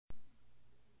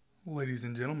Ladies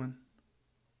and gentlemen,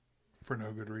 for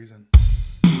no good reason.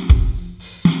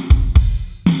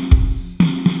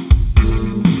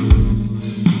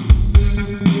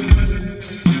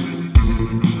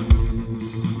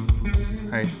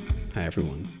 Hey, Hi,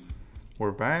 everyone.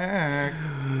 we're back.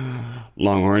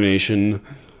 Longhorn Nation,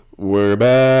 we're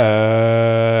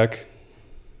back.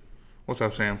 What's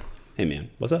up, Sam? Hey,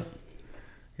 man, what's up?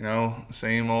 You know,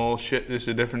 same old shit, just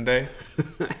a different day.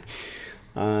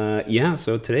 Yeah,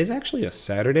 so today's actually a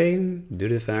Saturday due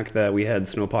to the fact that we had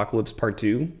Snowpocalypse Part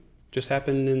 2 just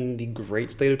happened in the great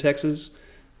state of Texas.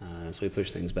 So we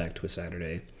pushed things back to a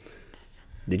Saturday.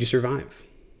 Did you survive?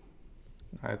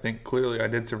 I think clearly I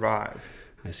did survive.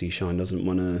 I see Sean doesn't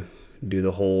want to do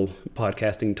the whole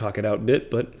podcasting talk it out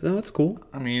bit, but no, that's cool.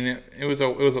 I mean, it was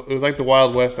like the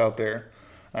Wild West out there.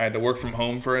 I had to work from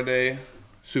home for a day.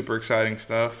 Super exciting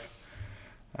stuff.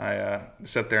 I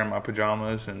sat there in my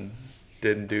pajamas and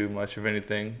didn't do much of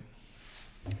anything.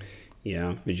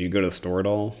 Yeah, did you go to the store at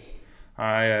all?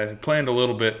 I planned a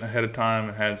little bit ahead of time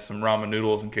and had some ramen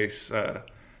noodles in case the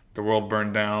world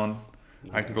burned down.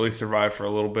 I could at least survive for a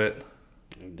little bit.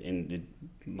 And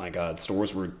my God,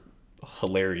 stores were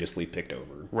hilariously picked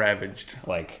over. Ravaged.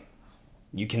 Like,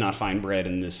 you cannot find bread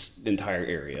in this entire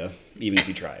area, even if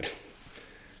you tried.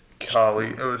 Golly,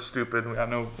 it was stupid. I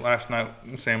know last night,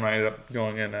 Sam and I ended up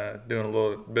going in, doing a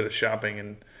little bit of shopping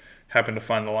and happened to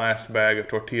find the last bag of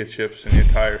tortilla chips in the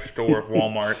entire store of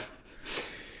Walmart.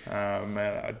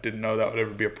 Man, I didn't know that would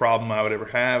ever be a problem I would ever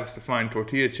have, is to find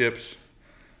tortilla chips.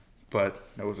 But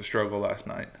it was a struggle last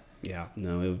night. Yeah,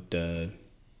 no,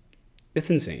 it's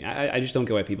insane. I just don't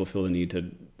get why people feel the need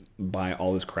to buy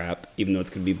all this crap, even though it's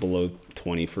going to be below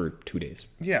 20 for 2 days.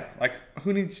 Yeah, like,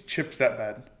 who needs chips that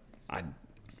bad?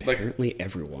 Apparently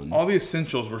everyone. All the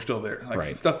essentials were still there. Like,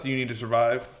 right. Stuff that you need to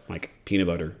survive. Like peanut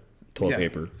butter, toilet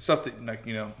paper. Stuff that, like,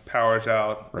 powers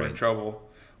out, we're in Right. trouble.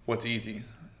 What's easy?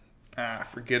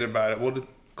 Forget about it. We'll just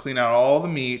clean out all the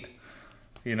meat,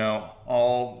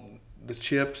 all the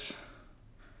chips,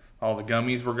 all the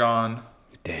gummies were gone.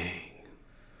 Dang.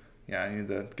 Yeah, I need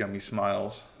the gummy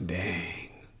smiles.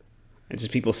 Dang. It's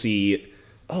just people see,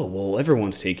 oh, well,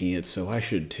 everyone's taking it, so I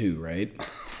should too, right?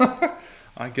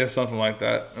 I guess something like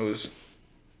that.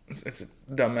 It's a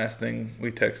dumbass thing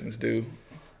we Texans do.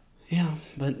 Yeah,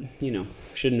 but,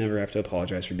 should never have to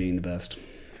apologize for being the best.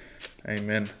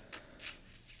 Amen.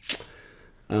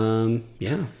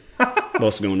 Yeah. What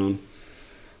else is going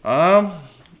on?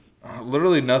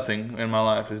 Literally nothing in my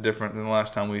life is different than the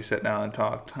last time we sat down and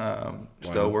talked.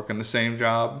 Still working the same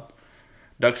job.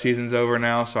 Duck season's over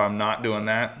now, so I'm not doing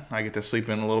that. I get to sleep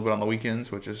in a little bit on the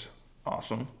weekends, which is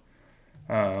awesome.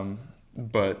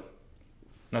 But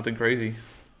nothing crazy.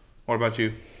 What about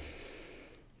you?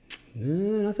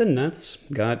 Nothing nuts.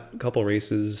 Got a couple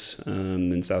races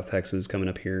in South Texas coming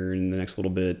up here in the next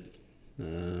little bit.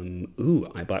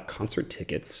 I bought concert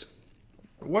tickets.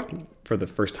 What? For the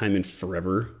first time in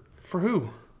forever. For who?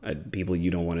 People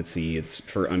you don't want to see. It's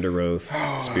for Under Oath,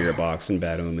 Spirit Box, and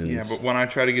Bad Omens. Yeah, but when I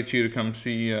try to get you to come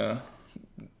see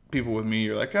people with me,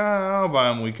 you're like, I'll buy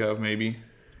them week of, maybe.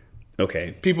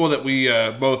 Okay. People that we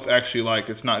both actually like.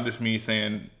 It's not just me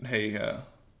saying, hey.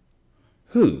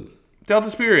 Who?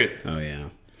 Delta Spirit. Oh, yeah.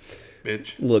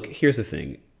 Bitch. Look, here's the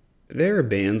thing. There are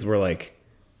bands where,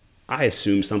 I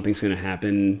assume something's going to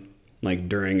happen,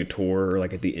 during a tour or,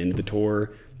 at the end of the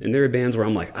tour. And there are bands where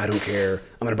I'm like, I don't care.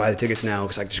 I'm going to buy the tickets now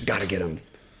because I just got to get them.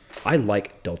 I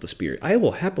like Delta Spirit. I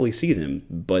will happily see them.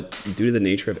 But due to the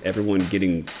nature of everyone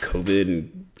getting COVID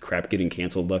and crap getting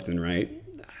canceled left and right,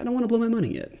 I don't want to blow my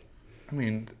money yet. I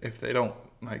mean, if they don't,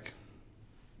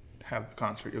 have the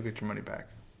concert, you'll get your money back.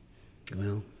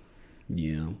 Well,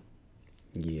 yeah.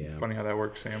 Yeah. Funny how that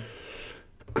works, Sam.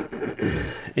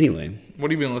 Anyway.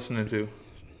 What have you been listening to?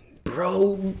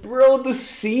 Bro, the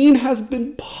scene has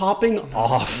been popping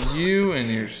off. You and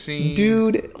your scene.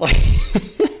 Dude,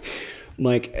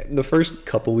 the first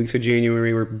couple weeks of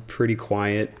January were pretty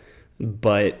quiet,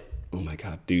 but oh my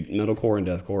God, dude, metalcore and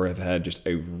deathcore have had just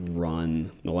a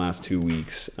run the last 2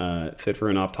 weeks. Fit for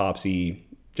an Autopsy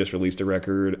just released a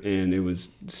record, and it was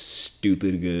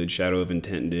stupid good. Shadow of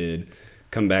Intent did.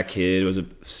 Comeback Kid was a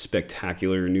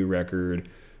spectacular new record.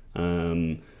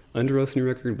 Under Oath's new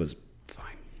record was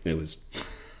fine. It was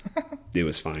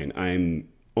fine. I'm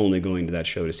only going to that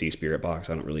show to see Spirit Box.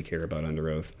 I don't really care about Under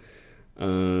Oath.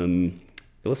 I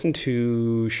listened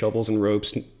to Shovels and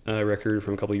Ropes record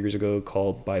from a couple years ago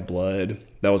called By Blood.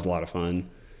 That was a lot of fun.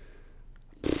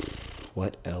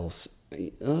 What else?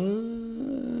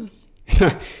 Have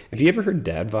you ever heard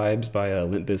Dad Vibes by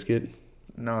Limp Bizkit?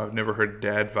 No, I've never heard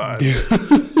Dad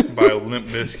Vibes by Limp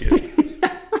Bizkit.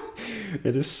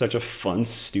 It is such a fun,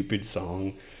 stupid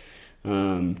song.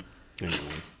 Anyway.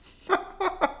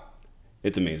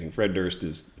 It's amazing. Fred Durst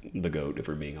is the GOAT, if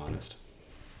we're being honest.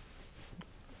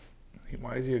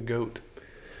 Why is he a goat?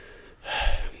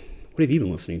 What have you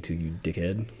been listening to, you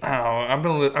dickhead? Oh,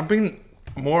 I've been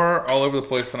more all over the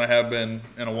place than I have been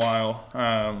in a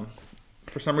while.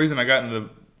 For some reason, I got in the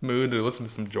mood to listen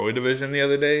to some Joy Division the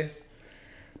other day,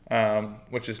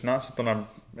 which is not something I'm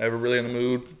ever really in the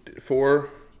mood for.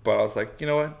 But I was like, you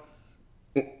know what?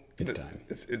 It's time.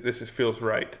 This just feels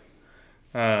right.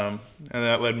 And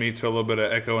that led me to a little bit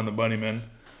of Echo and the Bunnymen.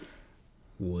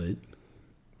 What?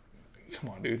 Come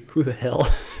on, dude. Who the hell?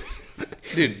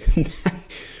 Dude,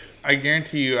 I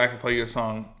guarantee you I can play you a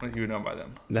song that you would know by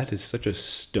them. That is such a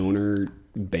stoner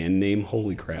band name.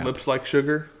 Holy crap. Lips Like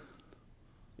Sugar.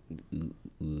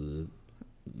 Oh,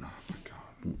 my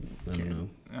God. I don't know.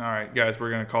 All right, guys, we're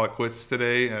going to call it quits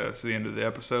today. It's the end of the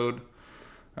episode.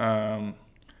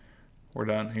 We're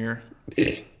done here.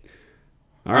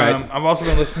 All right. I've also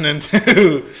been listening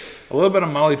to a little bit of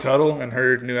Molly Tuttle, and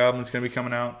her new album is going to be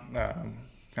coming out.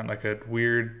 Kind of like a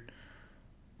weird,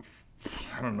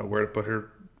 I don't know where to put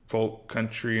her, folk,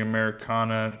 country,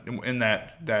 Americana, in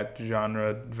that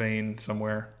genre vein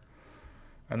somewhere.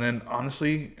 And then,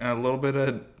 honestly, a little bit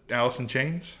of Alice in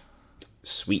Chains.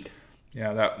 Sweet.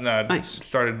 Yeah, that nice.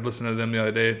 Started listening to them the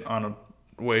other day on a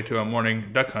way to a morning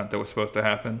duck hunt that was supposed to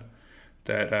happen.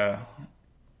 That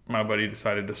my buddy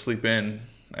decided to sleep in,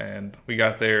 and we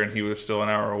got there, and he was still an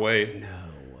hour away. No.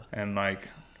 And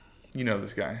you know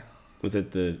this guy. Was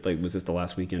it was this the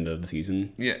last weekend of the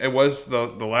season? Yeah, it was the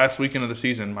last weekend of the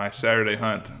season. My Saturday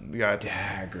hunt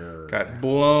got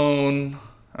blown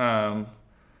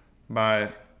by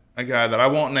a guy that I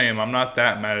won't name. I'm not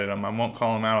that mad at him. I won't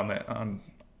call him out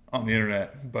on the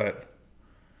internet, but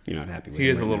you're not happy with he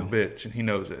him. He is a little bitch, and he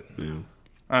knows it.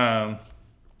 Yeah.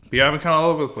 But yeah, I've been kind of all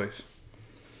over the place.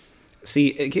 See,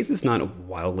 in case it's not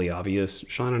wildly obvious,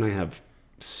 Sean and I have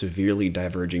severely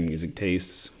diverging music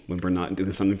tastes when we're not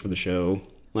doing something for the show.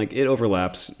 Like, it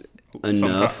overlaps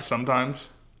enough. Sometimes.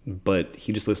 But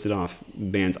he just listed off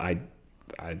bands I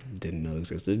didn't know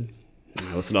existed. And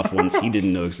I listed off ones he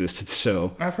didn't know existed,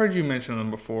 so... I've heard you mention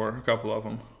them before, a couple of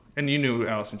them. And you knew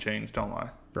Alice in Chains, don't lie.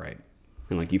 Right.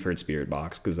 And, you've heard Spirit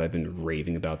Box, because I've been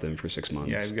raving about them for 6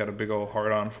 months. Yeah, you've got a big old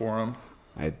heart-on for them.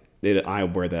 I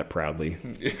wear that proudly.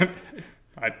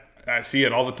 I see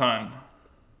it all the time.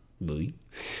 Really?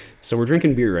 So we're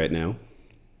drinking beer right now.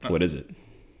 What is it?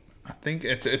 I think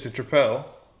it's a Tripel.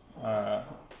 It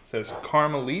says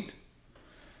Carmelite.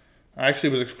 I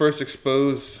actually was first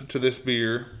exposed to this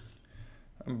beer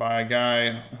by a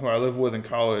guy who I lived with in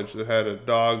college that had a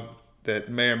dog that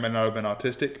may or may not have been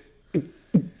autistic.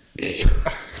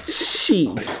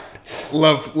 Jeez.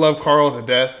 Love Carl to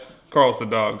death. Carl's the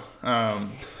dog.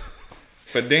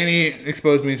 But Danny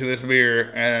exposed me to this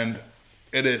beer, and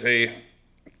it is a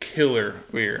killer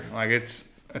beer. It's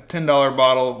a $10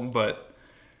 bottle, but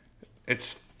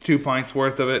it's 2 pints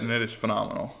worth of it, and it is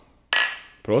phenomenal.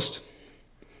 Prost.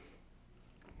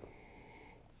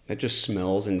 That just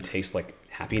smells and tastes like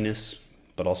happiness,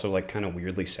 but also kind of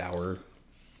weirdly sour.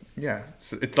 Yeah,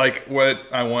 it's like what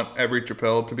I want every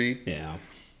Tripel to be. Yeah.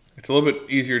 It's a little bit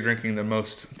easier drinking than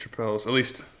most Tripels, at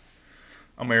least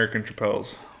American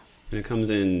Tripels. And it comes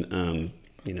in,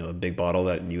 a big bottle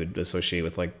that you would associate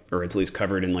with or it's at least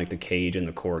covered in the cage and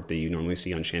the cork that you normally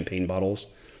see on champagne bottles.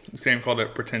 Sam called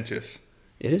it pretentious.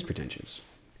 It is pretentious.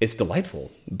 It's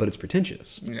delightful, but it's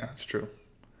pretentious. Yeah, it's true.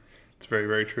 It's very,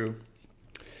 very true.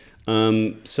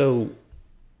 So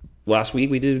last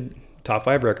week we did top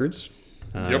 5 records.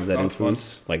 Yep, that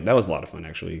influence. That was a lot of fun,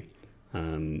 actually.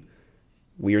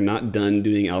 We are not done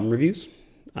doing album reviews.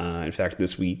 In fact,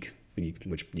 this week,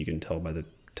 which you can tell by the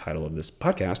title of this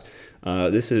podcast,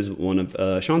 this is one of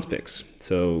Sean's picks.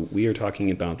 So we are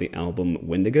talking about the album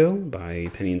Wendigo by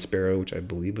Penny and Sparrow, which I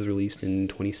believe was released in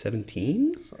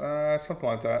 2017. Something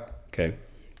like that. Okay.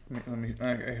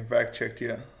 I fact checked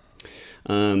you.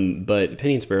 But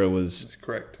Penny and Sparrow was... That's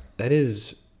correct. That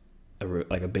is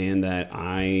a band that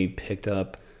I picked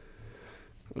up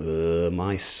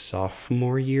my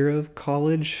sophomore year of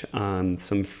college.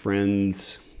 Some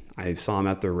friends, I saw them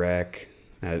at the rec,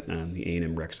 at the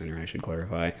A&M Rec Center, I should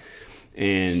clarify.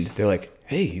 And they're like,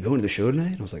 "Hey, you going to the show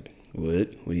tonight?" And I was like,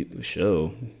 What do you, the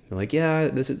show? They're like, "Yeah,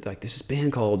 this is this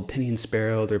band called Penny and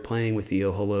Sparrow. They're playing with the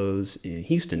Oholos in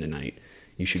Houston tonight.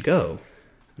 You should go."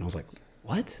 And I was like,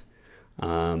 "What?"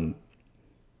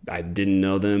 I didn't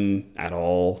know them at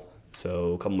all.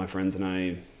 So a couple of my friends and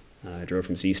I drove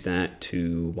from CSTAT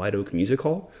to White Oak Music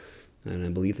Hall, and I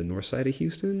believe the north side of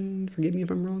Houston. Forgive me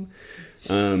if I'm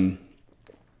wrong.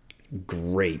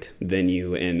 Great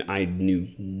venue, and I knew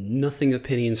nothing of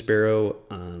Penny and Sparrow.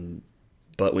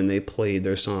 But when they played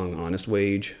their song Honest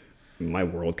Wage, my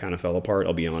world kind of fell apart,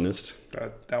 I'll be honest.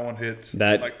 That one hits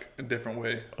like a different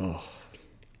way. Oh.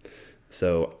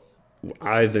 So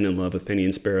I've been in love with Penny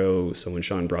and Sparrow, so when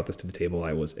Sean brought this to the table,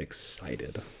 I was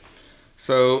excited.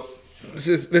 So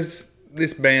this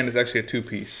band is actually a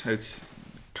two-piece. It's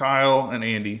Kyle and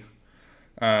Andy.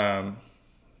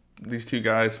 These two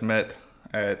guys met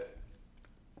at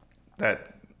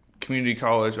that community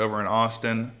college over in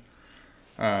Austin.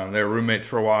 They were roommates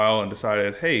for a while and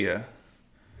decided, hey,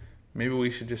 maybe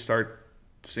we should just start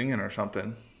singing or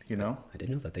something, you know? I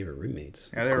didn't know that they were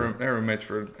roommates. Yeah, they were roommates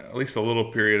for at least a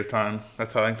little period of time. I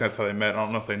think that's how they met. I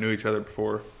don't know if they knew each other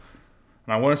before.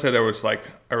 And I want to say there was like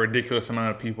a ridiculous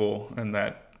amount of people in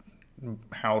that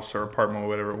house or apartment or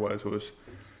whatever it was. It was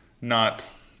not,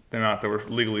 they were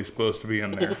legally supposed to be in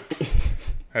there,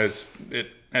 as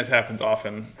happens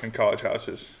often in college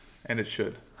houses, and it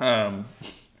should.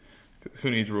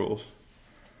 Who needs rules?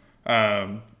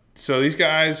 So these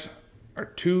guys are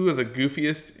two of the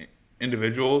goofiest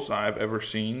individuals I've ever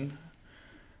seen.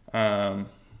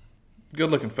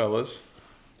 Good-looking fellas.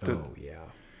 Oh, yeah.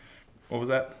 What was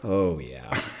that? Oh,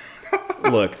 yeah.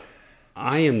 Look,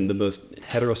 I am the most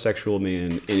heterosexual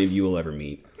man any of you will ever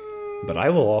meet. But I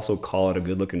will also call it a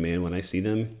good-looking man when I see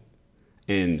them.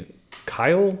 And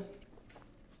Kyle,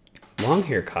 long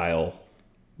hair Kyle,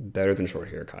 better than short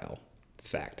hair Kyle.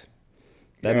 Fact.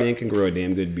 That man can grow a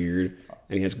damn good beard,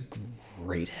 and he has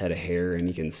great head of hair, and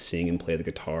he can sing and play the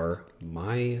guitar.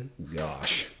 My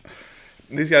gosh.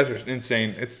 These guys are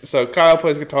insane. So Kyle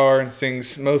plays guitar and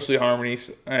sings mostly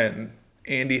harmonies, and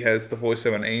Andy has the voice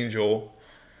of an angel,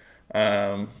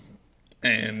 and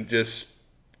just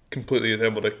completely is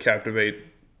able to captivate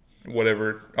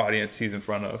whatever audience he's in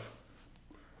front of.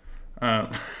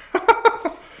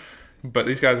 But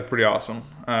these guys are pretty awesome.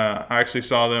 I actually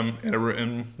saw them in a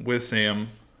room with Sam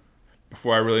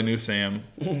before I really knew Sam.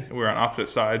 We were on opposite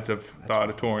sides of the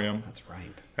auditorium. That's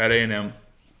right. At A&M.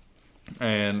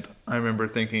 And I remember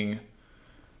thinking,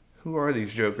 who are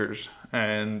these jokers?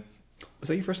 And was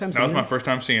that your first time seeing them? That was my first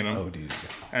time seeing them. Oh, dude.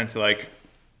 And so, like,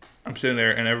 I'm sitting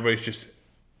there, and everybody's just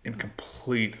in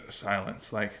complete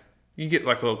silence. Like, you get,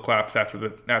 like, little claps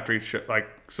after each,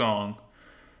 song.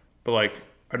 But, like,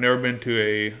 I've never been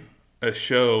to a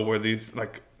show where these,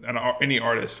 like, any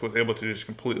artist was able to just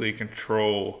completely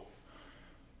control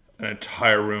an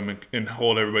entire room and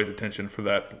hold everybody's attention for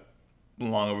that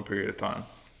long of a period of time.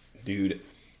 Dude,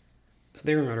 so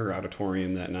they were at our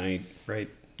auditorium that night, right?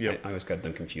 Yeah. I always got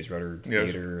them confused. Rudder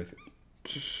Theater.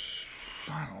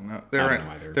 I don't know. I don't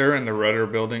know either. They're in the Rudder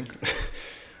building.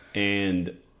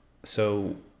 And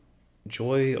so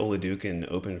Joy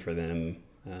Oladukin opened for them.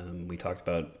 We talked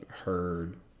about her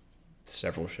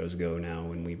several shows ago now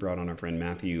when we brought on our friend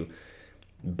Matthew.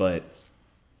 But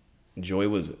Joy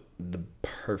was the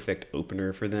perfect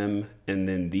opener for them. And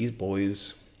then these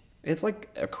boys... It's like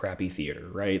a crappy theater,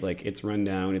 right? Like, it's run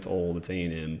down, it's old, it's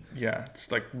A&M. Yeah,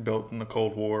 it's like built in the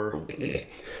Cold War.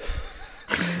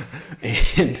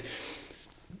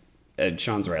 And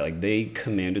Sean's right. Like, they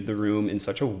commanded the room in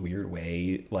such a weird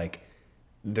way. Like,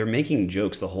 they're making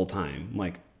jokes the whole time.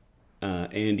 Like,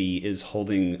 Andy is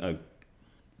holding a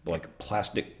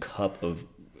plastic cup of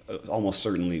almost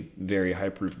certainly very high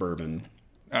proof bourbon.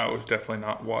 It was definitely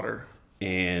not water.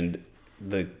 And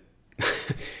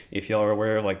if y'all are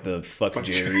aware of like the Fuck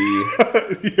Jerry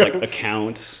like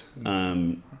account,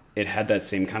 it had that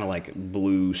same kind of like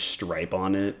blue stripe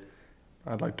on it.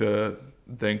 I'd like to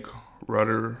thank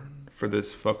Rudder for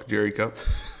this Fuck Jerry cup.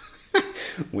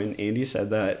 When Andy said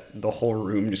that, the whole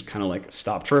room just kind of like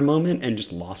stopped for a moment and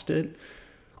just lost it.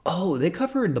 Oh, they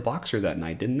covered The Boxer that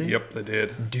night, didn't they? Yep, they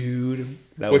did. Dude,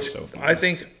 that was so fun. I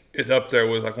think is up there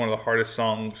with like one of the hardest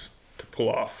songs to pull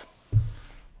off.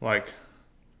 Like,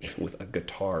 with a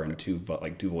guitar and two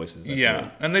voices. That's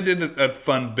it. And they did a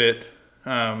fun bit,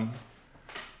 audience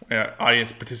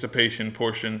participation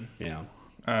portion. Yeah.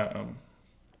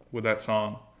 With that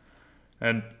song,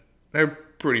 and they're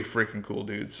pretty freaking cool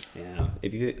dudes. Yeah.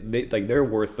 They're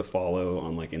worth the follow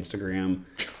on like Instagram.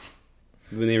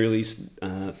 When they released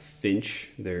Finch,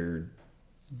 their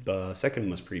second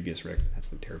most previous record.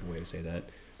 That's a terrible way to say that.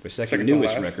 Their second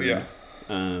newest record. Yeah.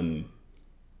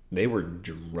 They were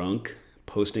drunk,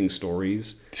 posting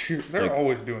stories. Dude, they're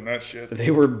always doing that shit.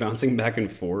 They were bouncing back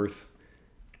and forth.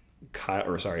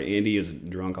 Andy is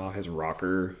drunk off his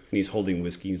rocker, and he's holding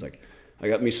whiskey. He's like, "I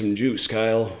got me some juice,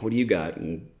 Kyle. What do you got?"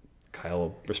 And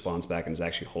Kyle responds back and is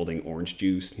actually holding orange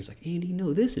juice. And he's like, "Andy,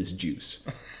 no, this is juice."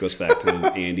 Goes back to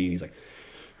Andy, and he's like,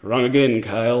 "Wrong again,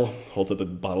 Kyle." Holds up a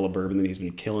bottle of bourbon that he's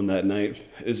been killing that night.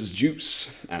 "This is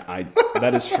juice." And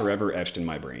that is forever etched in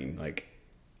my brain. Like,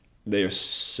 They are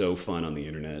so fun on the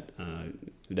internet.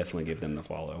 Definitely give them the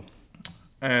follow.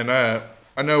 And I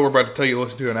know we're about to tell you to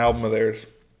listen to an album of theirs,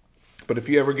 but if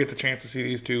you ever get the chance to see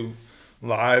these two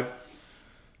live,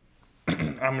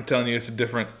 I'm telling you, it's a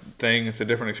different thing. It's a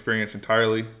different experience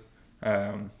entirely.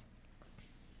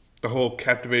 The whole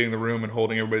captivating the room and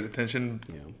holding everybody's attention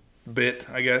bit,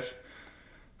 I guess,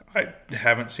 I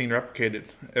haven't seen replicated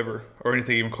ever, or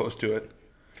anything even close to it.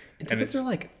 And tickets are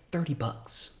like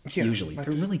 $30 usually. Like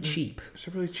they're really cheap. It's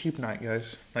a really cheap night,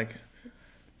 guys. Like,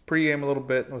 pre-game a little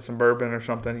bit with some bourbon or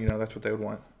something. You know, that's what they would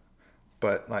want.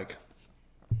 But, like,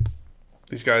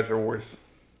 these guys are worth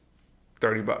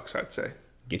 $30, I'd say.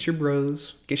 Get your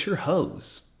bros. Get your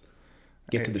hoes.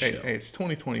 Get to the show. Hey, it's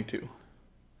 2022.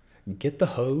 Get the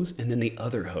hose and then the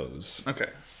other hose. Okay.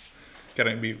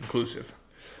 Gotta be inclusive.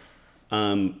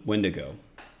 Wendigo.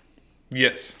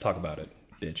 Yes. Talk about it,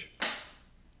 bitch.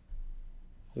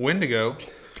 Wendigo.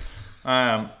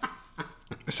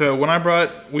 So when I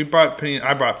brought Penny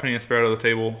and Sparrow to the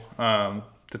table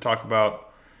to talk about.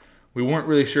 We weren't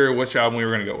really sure which album we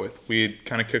were going to go with. We had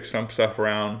kind of kicked some stuff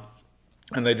around,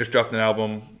 and they just dropped an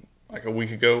album like a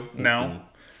week ago now. Mm-hmm.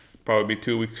 Probably be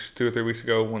 2 or 3 weeks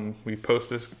ago when we post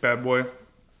this bad boy.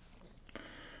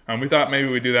 We thought maybe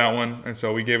we'd do that one, and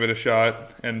so we gave it a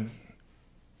shot, and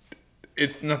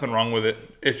it's nothing wrong with it.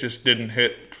 It just didn't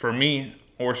hit for me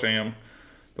or Sam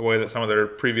the way that some of their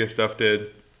previous stuff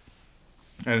did,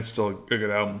 and it's still a good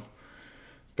album.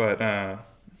 But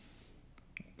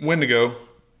Wendigo,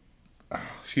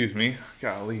 excuse me,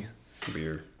 golly,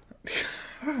 beer.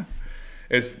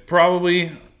 It's probably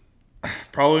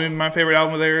my favorite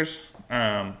album of theirs.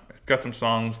 It's got some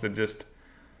songs that just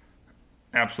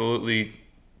absolutely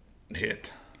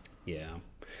hit. Yeah.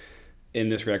 In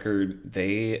this record,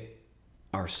 they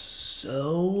are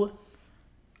so,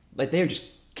 like, they are just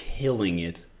killing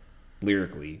it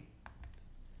lyrically.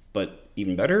 But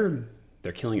even better,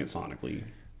 they're killing it sonically.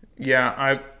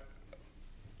 Yeah,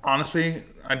 honestly,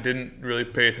 I didn't really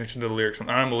pay attention to the lyrics.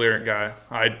 I'm a lyric guy.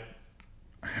 I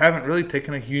haven't really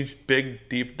taken a huge, big,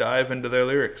 deep dive into their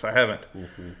lyrics. I haven't.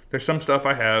 Mm-hmm. There's some stuff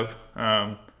I have,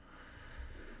 and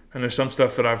there's some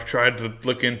stuff that I've tried to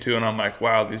look into, and I'm like,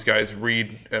 wow, these guys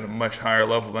read at a much higher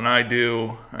level than I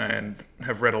do, and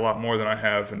have read a lot more than I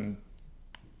have, and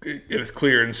it is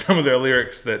clear in some of their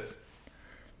lyrics that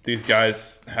these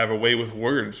guys have a way with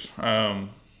words.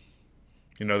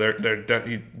 You know,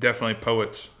 they're definitely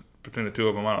poets between the two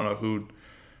of them. I don't know who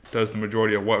does the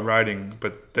majority of what writing,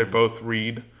 but they both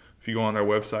read. If you go on their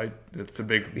website, it's a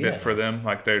big bit for them.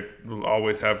 Like, they will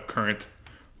always have current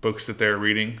books that they're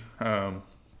reading,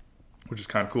 which is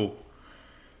kind of cool.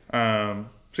 So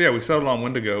yeah, we settled on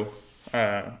Wendigo.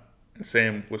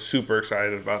 Sam was super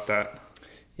excited about that.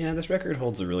 Yeah, this record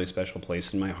holds a really special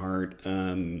place in my heart.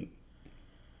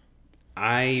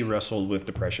 I wrestled with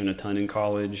depression a ton in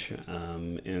college,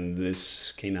 and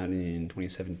this came out in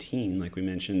 2017, like we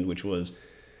mentioned, which was,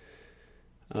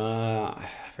 I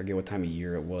forget what time of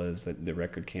year it was that the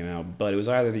record came out, but it was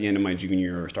either the end of my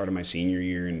junior or start of my senior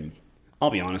year, and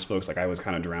I'll be honest, folks, like, I was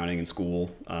kind of drowning in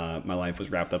school. My life was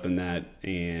wrapped up in that,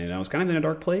 and I was kind of in a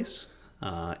dark place,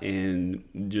 and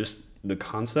just the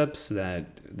concepts that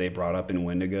they brought up in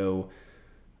Wendigo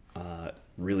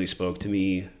really spoke to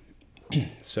me.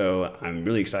 So I'm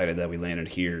really excited that we landed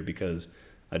here because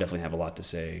I definitely have a lot to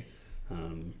say.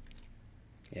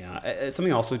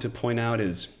 Something also to point out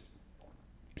is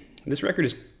this record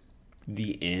is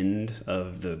the end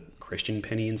of the Christian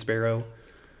Penny and Sparrow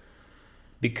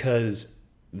because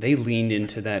they leaned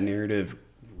into that narrative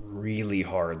really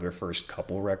hard their first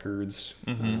couple records,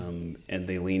 and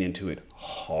they lean into it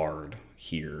hard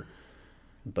here.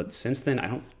 But since then, I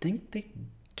don't think they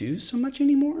do so much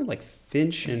anymore. Like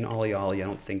Finch and Ollie Ollie, I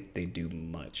don't think they do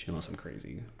much unless I'm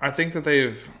crazy. I think that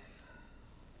they've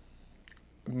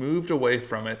moved away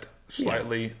from it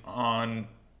slightly on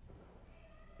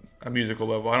a musical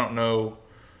level. I don't know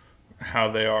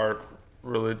how they are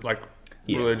really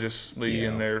religiously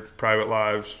in their private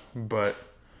lives, but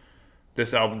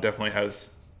this album definitely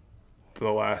has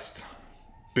the last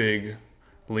big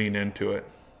lean into it.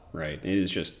 Right. It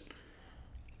is just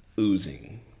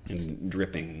oozing and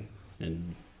dripping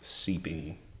and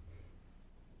seeping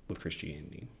with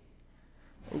Christianity.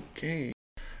 Okay.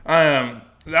 The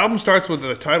album starts with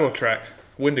the title track,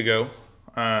 Wendigo.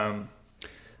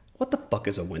 What the fuck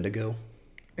is a Wendigo?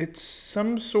 It's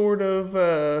some sort of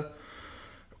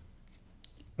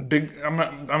big. I'm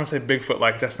gonna say Bigfoot.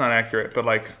 Like, that's not accurate, but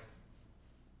like,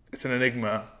 it's an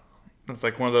enigma. It's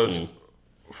like one of those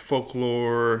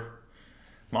folklore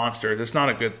monsters. It's not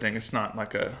a good thing. It's not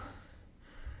like a.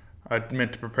 I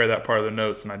meant to prepare that part of the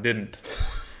notes and I didn't.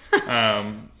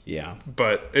 Yeah.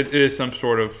 But it is some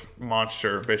sort of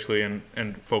monster, basically, in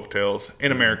folk tales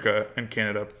in America and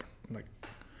Canada, like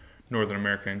Northern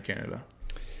America and Canada.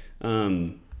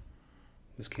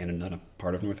 Is Canada not a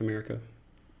part of North America?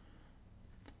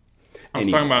 I was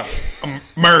talking about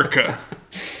America.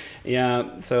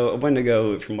 Yeah, so a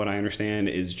Wendigo, from what I understand,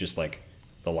 is just like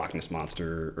the Loch Ness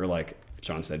Monster, or like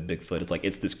Sean said, Bigfoot.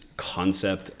 It's this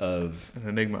concept of... An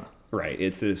enigma. Right,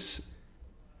 it's this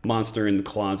monster in the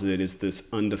closet, it's this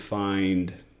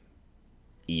undefined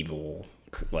evil,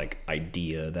 like,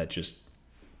 idea that just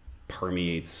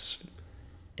permeates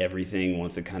everything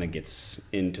once it kind of gets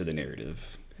into the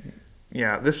narrative.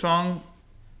 Yeah, this song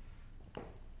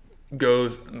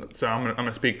goes... So I'm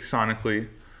gonna speak sonically.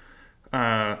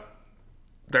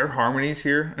 Their harmonies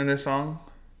here in this song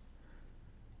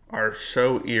are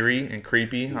so eerie and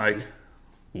creepy. Like,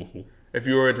 if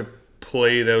you were to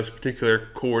play those particular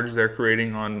chords they're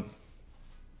creating on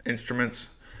instruments,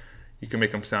 you can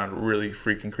make them sound really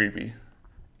freaking creepy.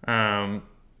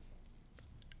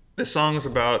 This song is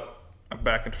about a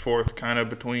back and forth kind of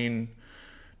between,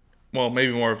 well,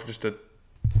 maybe more of just a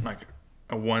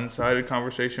one-sided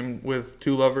conversation with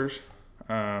two lovers.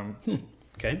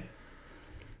 Okay.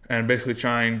 And basically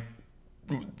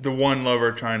the one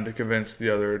lover trying to convince the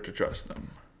other to trust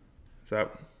them.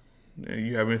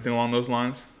 You have anything along those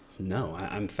lines? No,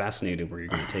 I'm fascinated where you're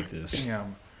going to take this. Yeah.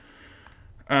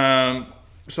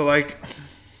 So, like,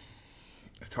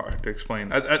 it's hard to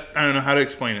explain. I don't know how to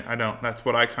explain it. I don't. That's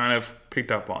what I kind of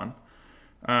picked up on.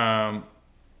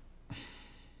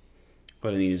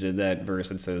 What I mean is that verse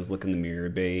that says, "Look in the mirror,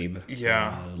 babe.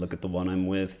 Yeah. Look at the one I'm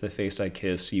with. The face I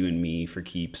kiss, you and me for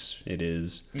keeps. It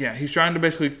is." Yeah, he's trying to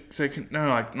basically say,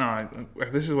 no,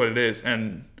 this is what it is.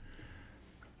 And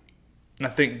I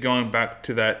think going back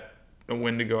to that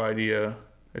Wendigo idea,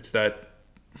 it's that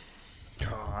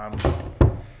I'm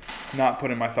not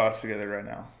putting my thoughts together right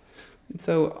now.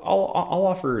 So I'll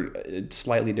offer a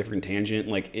slightly different tangent.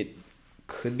 Like, it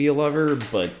could be a lover,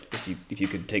 but if you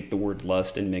could take the word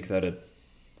lust and make that a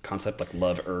concept like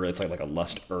love-er, it's like a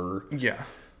lust-er. Yeah.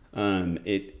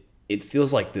 It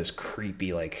feels like this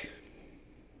creepy, like,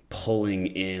 pulling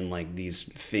in, like, these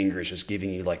fingers just giving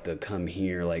you, like, the come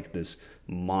here, like this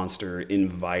monster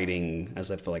inviting, as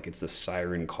I feel like it's a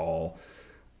siren call.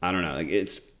 I don't know. Like,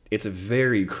 it's a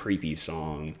very creepy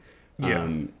song. Yeah.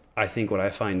 I think what I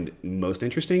find most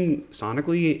interesting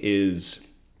sonically is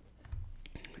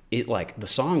it, like, the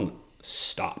song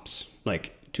stops.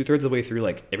 Like, 2/3 of the way through,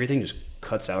 like, everything just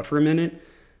cuts out for a minute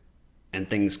and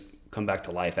things come back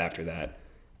to life after that,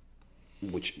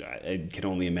 which I can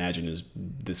only imagine is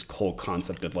this whole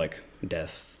concept of, like,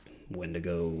 death,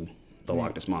 Wendigo, the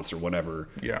Loch Ness Monster, whatever.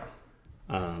 Yeah.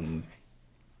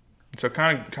 So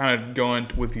kind of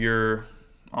going with your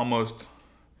almost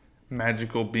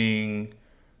magical being,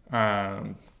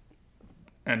 and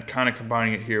kind of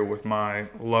combining it here with my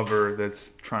lover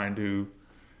that's trying to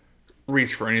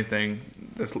reach for anything.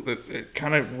 It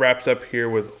kind of wraps up here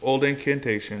with old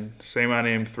incantation. Say my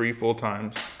name 3 full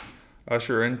times.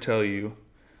 Usher and tell you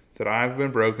that I've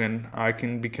been broken. I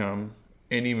can become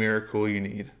any miracle you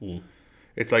need.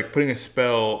 It's like putting a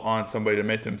spell on somebody to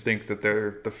make them think that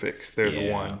they're the fix. They're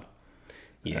the one.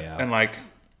 Yeah. And like,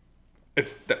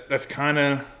 that's kind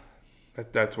of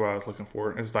that's what I was looking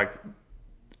for. It's like,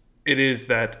 it is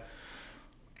that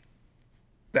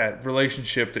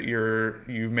relationship that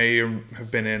you may have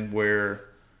been in where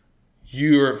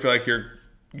you feel like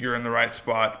you're in the right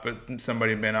spot, but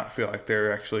somebody may not feel like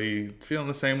they're actually feeling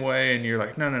the same way, and you're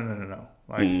like, no.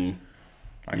 Like,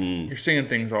 you're seeing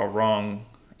things all wrong,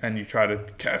 and you try to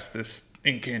cast this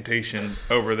incantation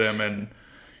over them, and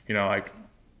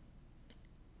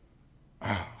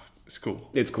it's cool.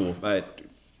 It's cool.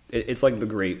 It's like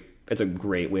it's a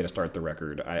great way to start the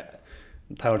record.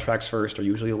 Title tracks first are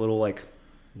usually a little like,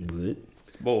 bleh,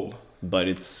 It's bold, but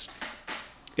it's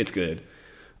good.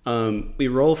 We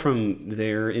roll from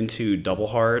there into Double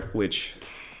Heart, which,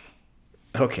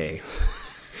 okay,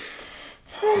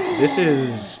 this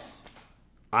is,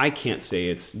 I can't say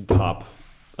it's top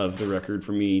of the record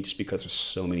for me just because there's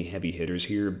so many heavy hitters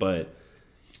here, but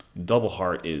Double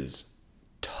Heart is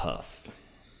tough.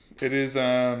 It is.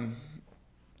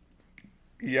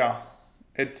 Yeah,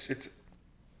 it's.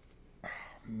 Oh,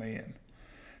 man.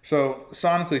 So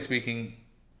sonically speaking,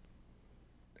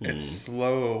 it's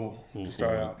slow to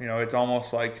start out. It's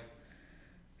almost like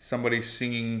somebody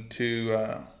singing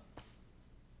to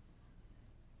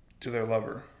their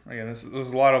lover. Again, there's a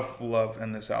lot of love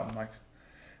in this album, like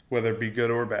whether it be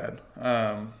good or bad.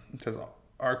 It says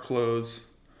our clothes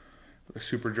are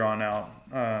super drawn out.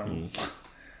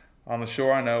 On the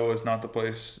shore I know is not the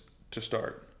place to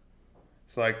start.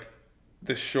 It's like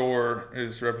the shore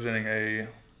is representing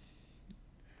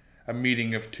a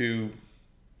meeting of two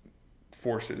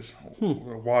forces,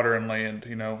 water and land,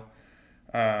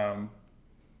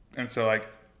 and so like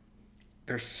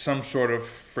there's some sort of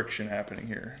friction happening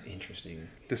here. Interesting.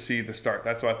 To see the start.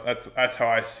 That's how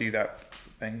I see that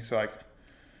thing. So like,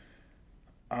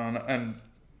 I don't know. And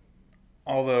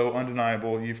although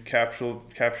undeniable, you've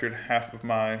captured half of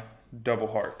my double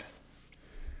heart.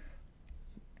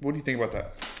 What do you think about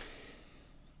that?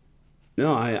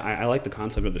 No, I like the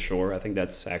concept of the shore. I think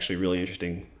that's actually really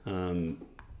interesting.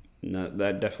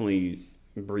 That definitely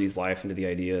breathes life into the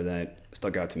idea that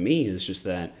stuck out to me is just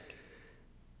that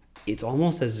it's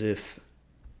almost as if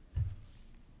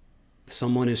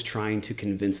someone is trying to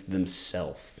convince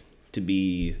themselves to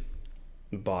be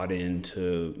bought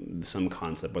into some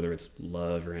concept, whether it's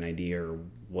love or an idea or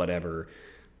whatever.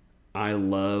 I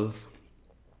love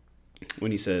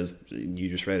when he says, you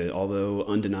just read it, although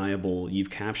undeniable, you've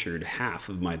captured half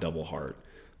of my double heart.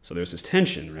 So there's this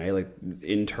tension, right? Like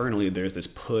internally, there's this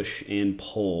push and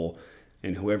pull,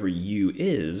 and whoever you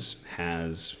is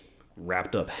has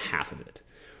wrapped up half of it.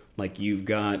 Like you've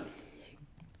got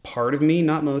part of me,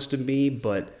 not most of me,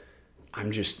 but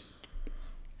I'm just...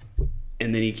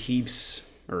 And then he keeps,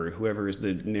 or whoever is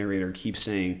the narrator keeps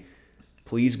saying,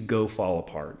 please go fall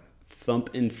apart.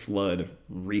 Thump and flood,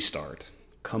 restart.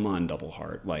 Come on, double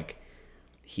heart. Like,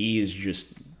 he is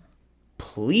just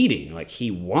pleading. Like,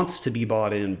 he wants to be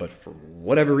bought in, but for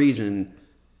whatever reason,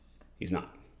 he's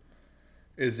not.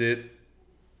 Is it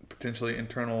potentially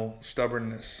internal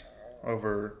stubbornness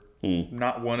over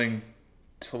not wanting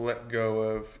to let go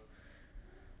of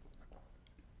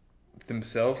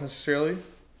themselves necessarily?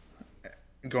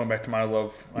 Going back to my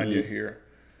love idea here,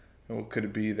 could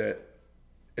it be that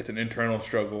it's an internal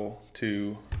struggle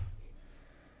to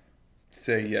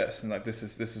say yes and like this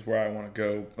is where I want to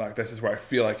go, like this is where I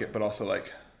feel like it, but also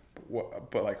like what,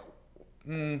 but like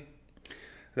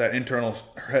that internal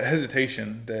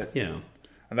hesitation that and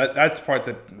that's the part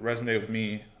that resonated with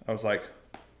me. I was like,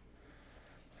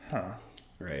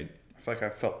 right. I feel like I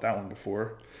felt that one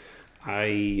before.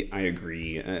 I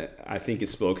agree. I think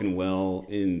it's spoken well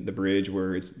in the bridge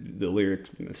where it's the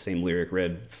same lyric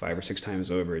read 5 or 6 times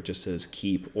over. It just says,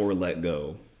 keep or let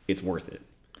go. It's worth it.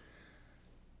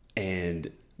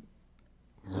 And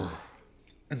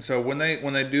so when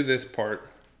they do this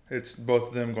part, it's both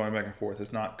of them going back and forth.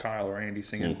 It's not Kyle or Andy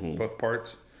singing both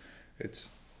parts. I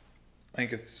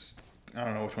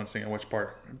don't know which one's singing which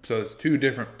part. So it's 2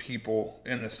 different people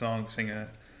in the song singing it.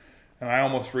 And I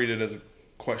almost read it as a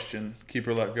question, keep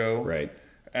or let go. Right.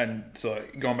 And so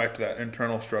like, going back to that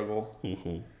internal struggle,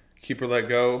 keep or let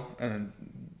go, and then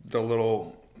the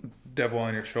little devil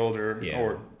on your shoulder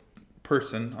or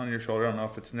person on your shoulder. I don't know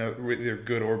if it's either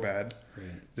good or bad.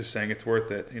 Right. Just saying it's worth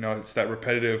it. It's that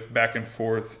repetitive back and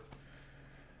forth.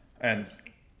 And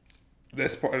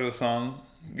this part of the song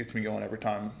gets me going every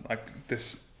time. Like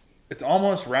this, it's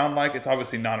almost round like. It's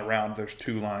obviously not a round. There's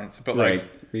 2 lines. But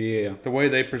like the way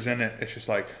they present it, it's just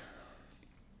like,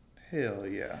 hell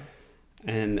yeah.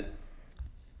 And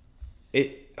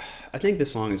I think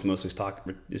this song is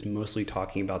mostly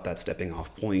talking about that stepping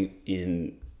off point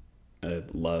in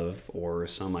love or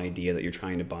some idea that you're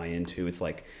trying to buy into. It's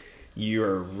like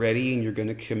you're ready and you're going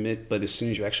to commit, but as soon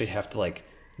as you actually have to like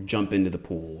jump into the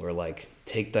pool or like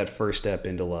take that first step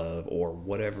into love or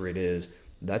whatever it is,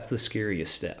 that's the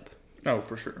scariest step. Oh,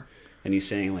 for sure. And he's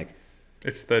saying like,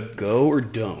 it's the go or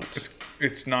don't.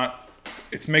 It's not.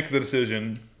 It's make the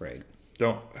decision. Right.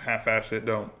 Don't half-ass it.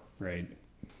 Don't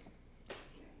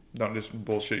just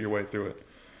bullshit your way through it,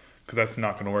 because that's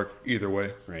not going to work either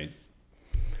way. Right.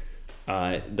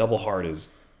 Double Heart is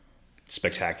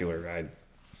spectacular.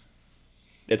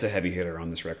 It's a heavy hitter on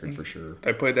this record for sure.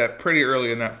 I played that pretty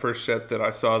early in that first set that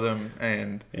I saw them,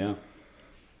 and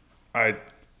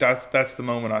that's the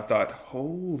moment I thought,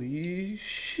 holy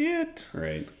shit!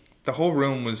 Right. The whole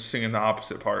room was singing the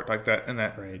opposite part like that, and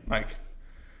that like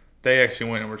they actually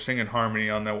went and were singing harmony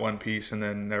on that one piece, and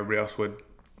then everybody else would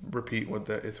repeat with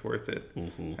the "It's worth it."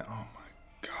 And, oh my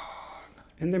god!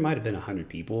 And there might have been 100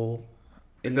 people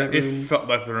in that room. It felt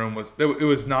like the room was. It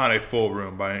was not a full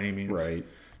room by any means. Right.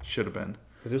 Should have been.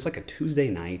 Because it was like a Tuesday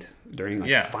night during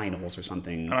like finals or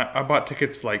something. And I bought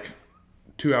tickets like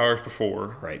 2 hours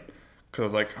before. Right. Because I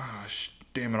was like,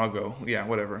 damn it, I'll go. Yeah,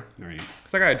 whatever. All right.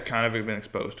 It's like I had kind of been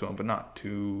exposed to them, but not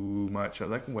too much. I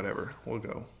was like, whatever, we'll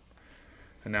go.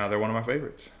 And now they're one of my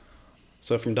favorites.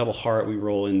 So from Double Heart, we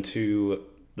roll into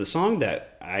the song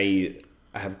that I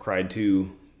have cried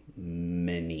to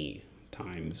many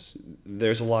times.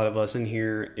 There's a lot of us in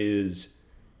here. It's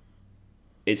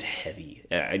it's heavy.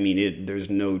 I mean, there's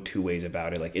no two ways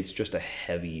about it. Like, it's just a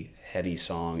heavy, heavy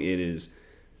song. It is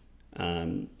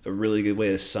a really good way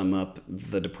to sum up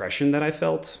the depression that I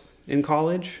felt in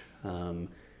college.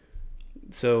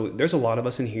 So there's a lot of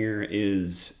us in here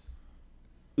is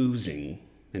oozing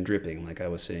and dripping, like I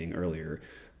was saying earlier,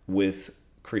 with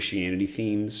Christianity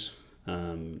themes.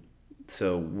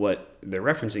 So what they're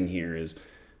referencing here is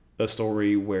a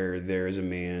story where there is a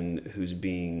man who's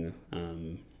being, I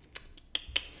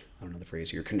don't know the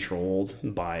phrase here, controlled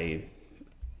by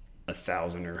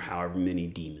 1,000 or however many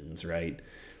demons, right?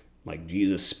 Like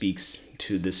Jesus speaks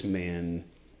to this man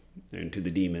and to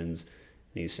the demons,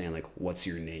 and he's saying like, "What's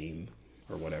your name?"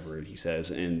 or whatever he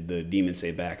says, and the demons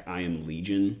say back, "I am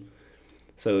Legion."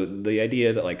 So the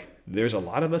idea that like there's a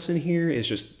lot of us in here is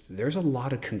just there's a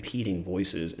lot of competing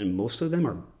voices, and most of them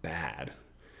are bad.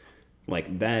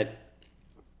 Like that.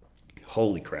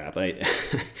 Holy crap!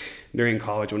 During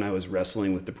college when I was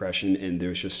wrestling with depression and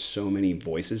there's just so many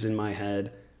voices in my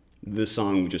head, this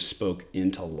song just spoke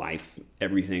into life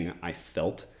everything I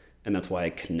felt, and that's why I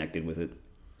connected with it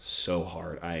so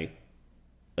hard. I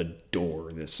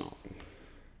adore this song.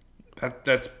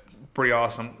 That's pretty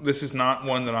awesome. This is not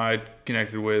one that I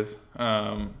connected with.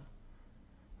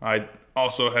 I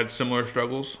also had similar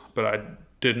struggles, but I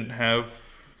didn't have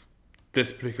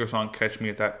this particular song catch me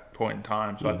at that point in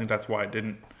time. So I think that's why I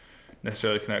didn't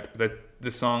necessarily connect. But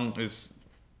this song is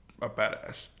a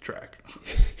badass track.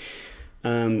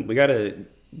 We got to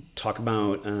talk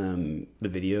about the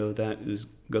video that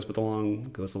goes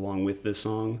along with this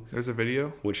song. There's a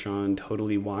video, which Sean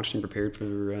totally watched and prepared for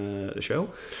the show.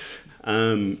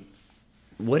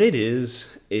 What it is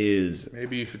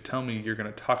maybe you should tell me you're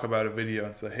going to talk about a video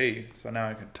and say, "Hey, so now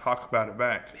I can talk about it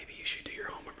back." Maybe you should do your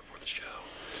homework before the show.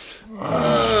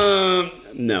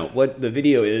 No, what the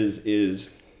video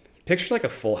is picture like a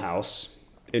Full House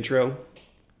intro,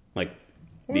 like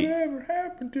whatever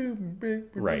happened to Big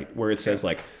right, where it says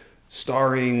like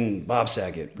starring Bob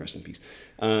Saget, rest in peace,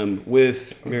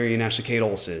 with Mary and Ashley Kate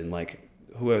Olsen, like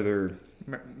whoever.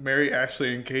 Mary,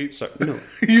 Ashley, and Kate. Sorry, no,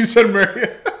 you said Mary.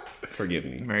 Forgive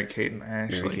me. Mary, Kate, and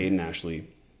Ashley. Mary, Kate, and Ashley.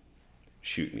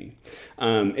 Shoot me.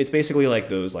 It's basically like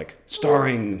those like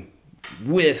starring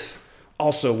with,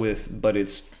 also with, but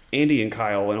it's Andy and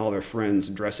Kyle and all their friends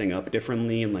dressing up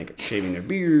differently and like shaving their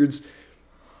beards.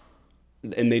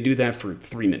 And they do that for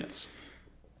 3 minutes.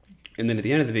 And then at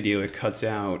the end of the video, it cuts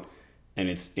out and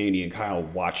it's Andy and Kyle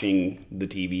watching the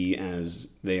TV as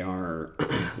they are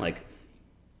like,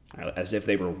 as if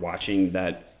they were watching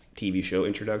that TV show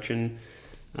introduction,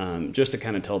 just to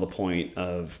kind of tell the point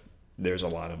of there's a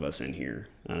lot of us in here.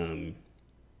 I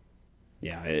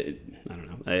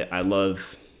don't know. I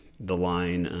love the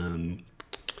line.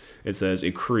 It says,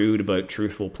 "A crude but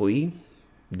truthful plea.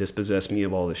 Dispossess me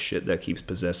of all the shit that keeps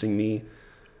possessing me.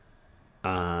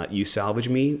 You salvage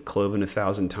me, cloven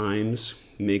 1,000 times.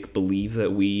 Make believe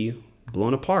that we,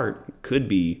 blown apart, could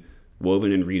be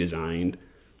woven and redesigned."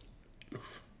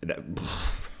 That,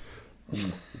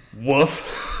 woof.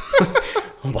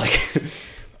 Like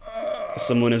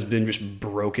someone has been just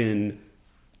broken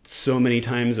so many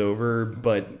times over,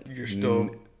 but you're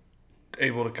still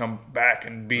able to come back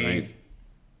and be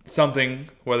something,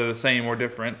 whether the same or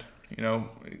different. You know,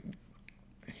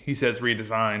 he says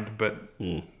redesigned, but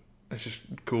it's just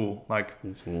cool. Like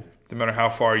no matter how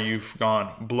far you've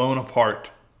gone, blown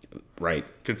apart, right,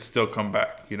 could still come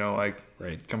back. You know, like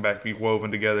come back, be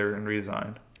woven together and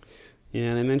redesigned.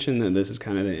 Yeah, and I mentioned that this is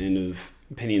kind of the end of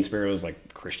Penny and Sparrow's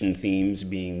like Christian themes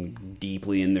being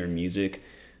deeply in their music.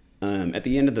 At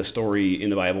the end of the story in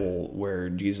the Bible where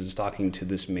Jesus is talking to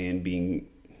this man being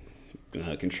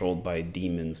controlled by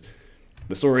demons,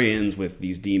 the story ends with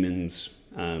these demons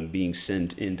being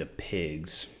sent into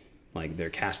pigs. Like they're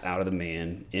cast out of the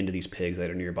man into these pigs that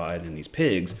are nearby, and then these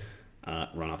pigs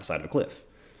run off the side of a cliff.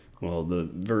 Well, the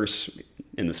verse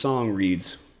in the song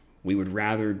reads, "We would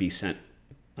rather be sent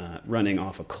running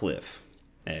off a cliff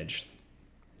edge."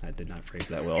 I did not phrase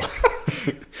that well.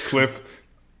 Cliff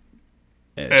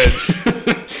edge.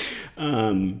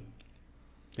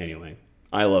 Anyway,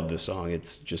 I love this song.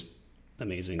 It's just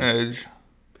amazing. Edge.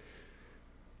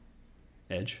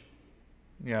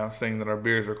 Yeah, I was saying that our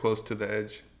beers are close to the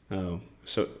edge.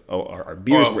 Our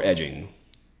beers were edging.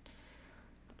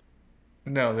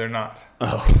 No, they're not.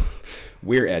 Oh,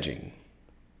 we're edging.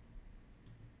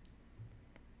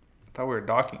 I thought we were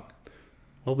docking.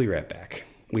 We'll be right back.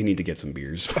 We need to get some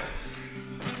beers.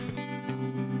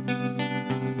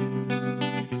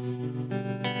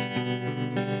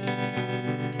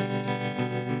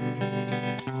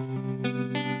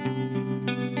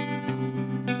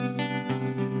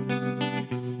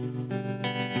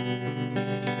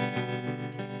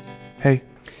 Hey.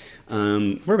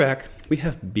 We're back. We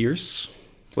have beers.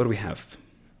 What do we have?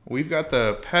 We've got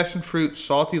the passionfruit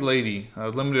salty lady, a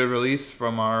limited release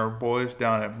from our boys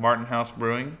down at Martin House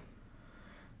Brewing.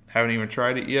 Haven't even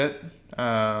tried it yet.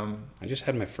 I just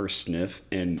had my first sniff,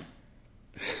 and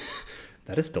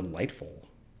that is delightful.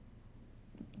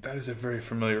 That is a very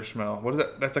familiar smell. What is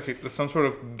that? That's like some sort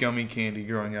of gummy candy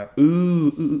growing up.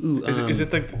 Ooh. Is it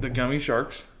the gummy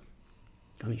sharks?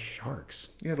 Gummy sharks?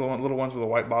 Yeah, the little ones with the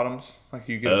white bottoms. Like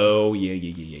you get. Oh,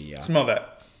 yeah. Smell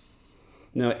that.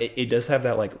 No, it does have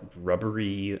that like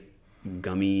rubbery,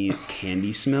 gummy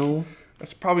candy smell.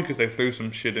 That's probably because they threw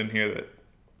some shit in here that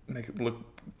make it look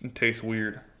and taste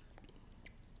weird.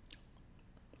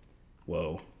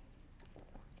 Whoa.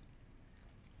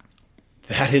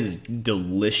 That is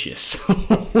delicious.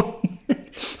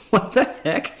 What the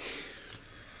heck?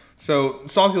 So,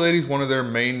 Salty Lady's one of their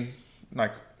main,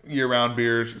 like, year-round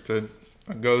beers. It's a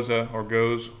Goza or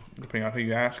Goes, depending on who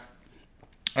you ask.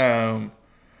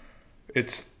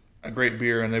 It's a great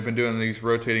beer, and they've been doing these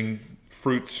rotating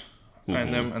fruits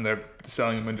in them, and they're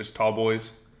selling them in just tall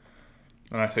boys.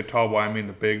 When I say tall boy, I mean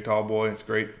the big tall boy. It's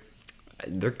great.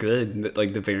 They're good.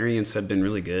 Like, the variants have been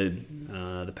really good.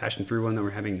 The passion fruit one that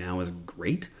we're having now is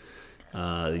great.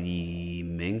 The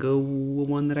mango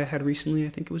one that I had recently, I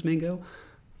think it was mango.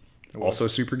 Also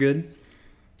super good.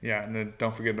 Yeah, and then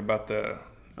don't forget about the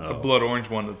blood orange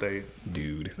one that they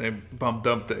bumped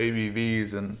up the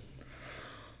ABVs, and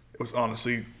it was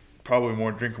honestly probably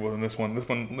more drinkable than this one. This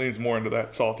one leans more into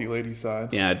that salty lady side.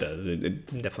 Yeah, it does. It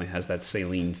definitely has that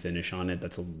saline finish on it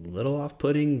that's a little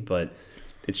off-putting, but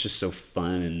it's just so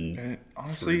fun and it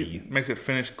honestly makes it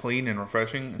finish clean and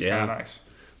refreshing. It's kind of nice.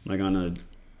 Like on a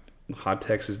hot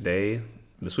Texas day,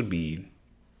 this would be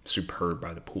superb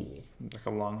by the pool. Like a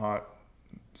long, hot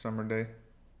summer day.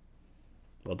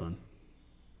 Well done.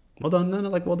 Well done. No,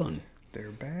 well done. They're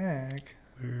back.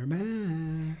 We're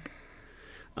back.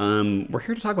 We're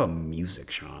here to talk about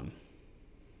music, Sean.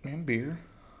 And beer.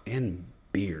 And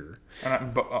beer.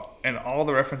 And all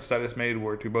the references I just made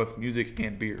were to both music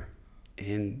and beer.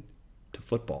 And to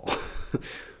football.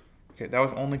 Okay, that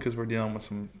was only because we're dealing with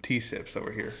some T-sips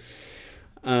over here.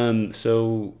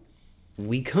 So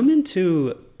we come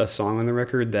into a song on the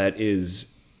record that is,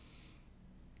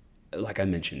 like I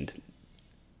mentioned,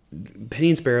 Penny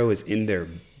and Sparrow is in their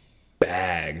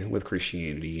bag with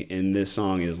Christianity, and this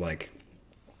song is like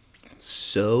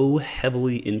so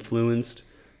heavily influenced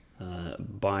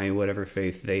by whatever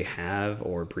faith they have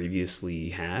or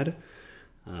previously had.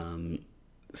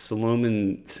 Salome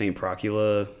and St.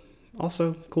 Procula,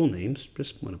 also cool names.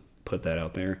 Just want to put that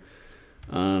out there.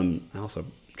 I also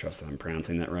trust that I'm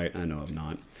pronouncing that right. I know I'm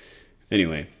not.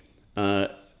 Anyway,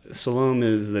 Salome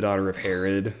is the daughter of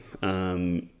Herod,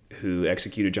 who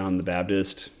executed John the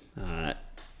Baptist,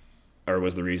 or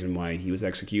was the reason why he was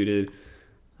executed.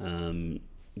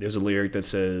 There's a lyric that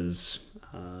says,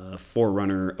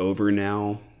 forerunner over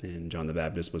now, and John the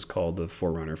Baptist was called the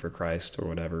forerunner for Christ or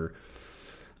whatever.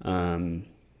 And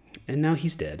now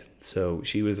he's dead. So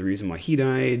she was the reason why he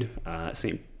died.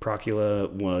 St. Procula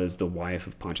was the wife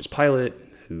of Pontius Pilate,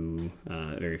 who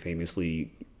very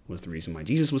famously was the reason why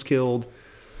Jesus was killed.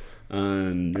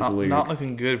 Not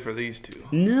looking good for these two.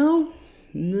 No,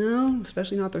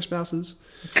 especially not their spouses.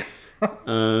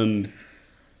 The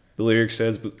lyric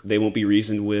says, they won't be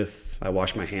reasoned with. I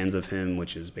wash my hands of him,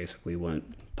 which is basically what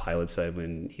Pilate said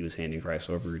when he was handing Christ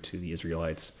over to the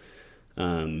Israelites.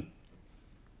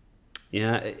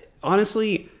 Yeah,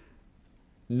 honestly,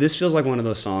 this feels like one of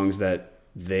those songs that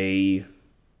they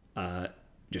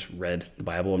just read the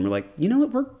Bible and were like, you know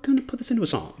what, we're going to put this into a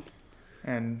song.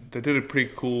 And they did a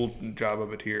pretty cool job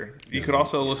of it here. You could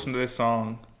also listen to this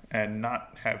song and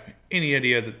not have any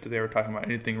idea that they were talking about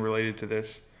anything related to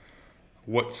this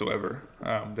whatsoever.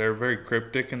 They're very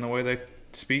cryptic in the way they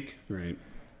speak. Right.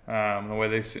 The way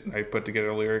they put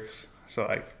together lyrics. So,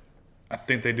 like, I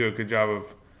think they do a good job of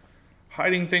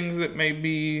hiding things that may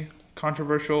be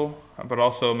controversial, but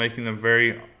also making them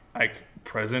very, like,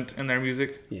 present in their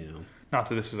music. Yeah. Not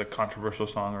that this is a controversial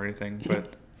song or anything,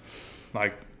 but,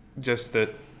 like, just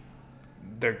that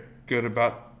they're good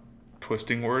about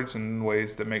twisting words in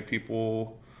ways that make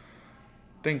people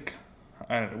think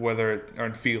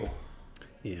and feel.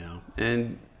 Yeah,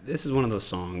 and this is one of those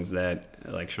songs that,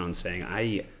 like Sean's saying,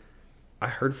 I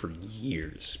heard for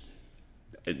years,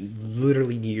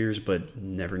 literally years, but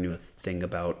never knew a thing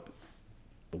about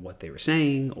what they were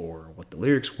saying or what the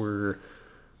lyrics were.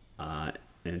 And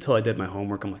until I did my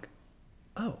homework, I'm like,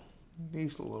 oh.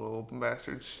 These little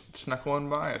bastards snuck one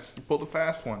by us. Pulled a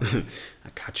fast one. I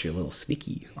caught you a little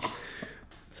sneaky.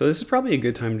 So this is probably a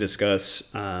good time to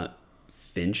discuss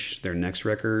Finch, their next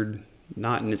record.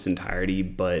 not in its entirety,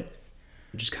 but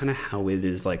just kind of how it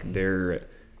is like their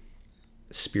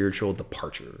spiritual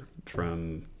departure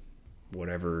from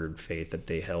whatever faith that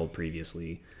they held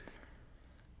previously.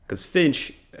 Because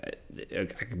finch, I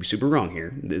could be super wrong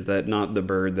here, is that not the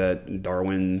bird that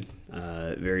Darwin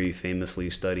very famously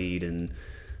studied and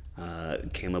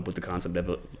came up with the concept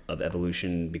of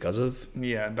evolution because of?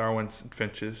 Yeah, Darwin's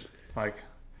finches,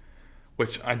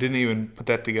 which I didn't even put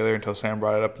that together until Sam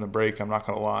brought it up in the break. I'm not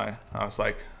gonna lie, I was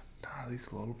like,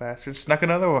 these little bastards snuck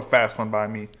another fast one by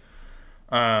me.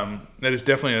 That is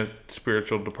definitely a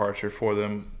spiritual departure for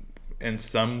them in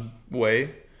some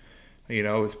way.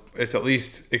 It's at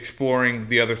least exploring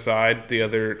the other side,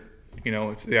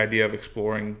 it's the idea of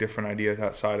exploring different ideas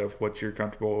outside of what you're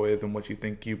comfortable with and what you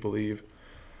think you believe,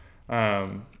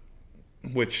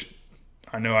 which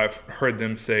I know I've heard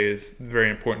them say is very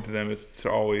important to them. It's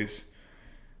to always,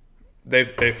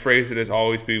 they've phrased it as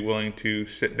always be willing to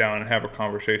sit down and have a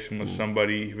conversation with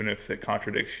somebody, even if it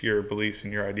contradicts your beliefs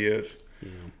and your ideas,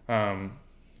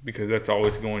 because that's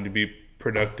always going to be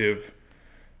productive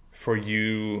for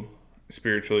you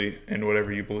spiritually and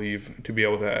whatever you believe, to be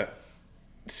able to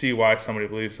see why somebody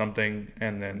believes something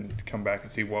and then come back and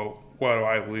see, well, why do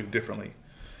I believe differently?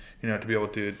 To be able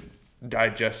to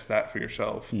digest that for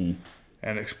yourself and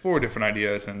explore different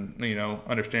ideas and,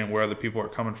 understand where other people are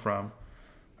coming from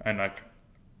and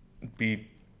be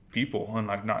people and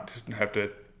not just have to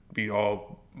be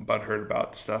all butthurt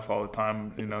about stuff all the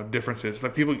time. Differences,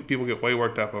 people get way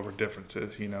worked up over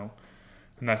differences, and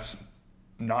that's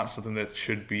not something that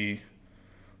should be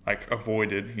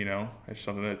avoided. It's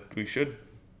something that we should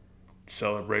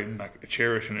celebrate and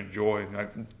cherish and enjoy,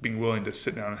 and being willing to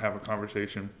sit down and have a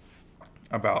conversation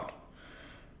about.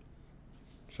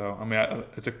 So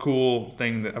it's a cool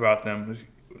thing about them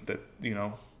that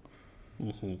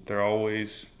they're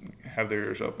always have their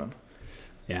ears open.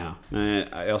 Yeah,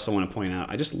 I also want to point out,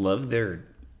 I just love their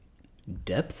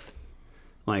depth.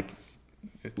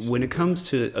 When it comes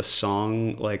to a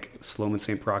song like Sloman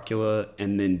St. Procula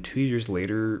and then 2 years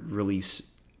later release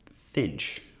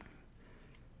Finch.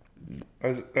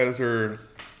 Those are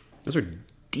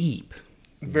deep.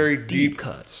 Very deep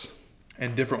cuts.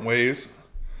 In different ways,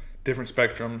 different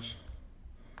spectrums.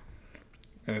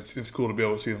 And it's cool to be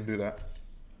able to see them do that.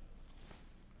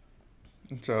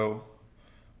 And so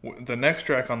the next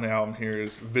track on the album here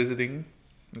is Visiting.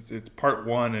 It's part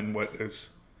one in what is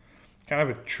kind of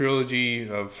a trilogy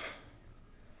of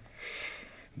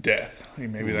death.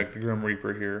 Maybe like the Grim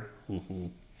Reaper here. Mm-hmm.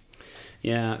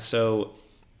 Yeah, so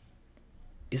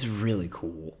it's really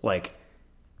cool.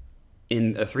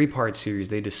 In a 3-part series,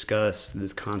 they discuss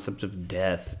this concept of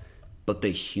death, but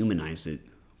they humanize it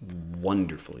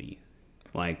wonderfully.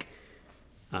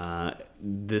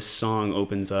 This song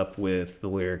opens up with the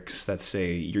lyrics that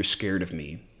say, "You're scared of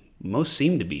me. Most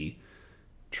seem to be.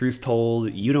 Truth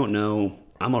told, you don't know,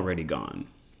 I'm already gone.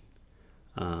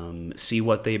 See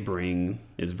what they bring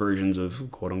is versions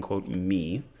of quote-unquote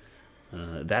me.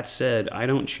 That said, I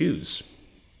don't choose.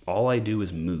 All I do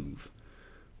is move."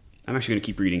 I'm actually going to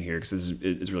keep reading here because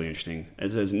it's really interesting. It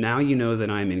says, "Now you know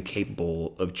that I'm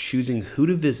incapable of choosing who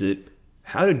to visit,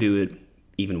 how to do it,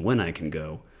 even when I can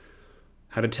go.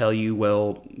 How to tell you,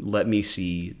 well, let me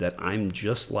see that I'm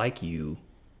just like you.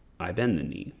 I bend the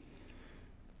knee."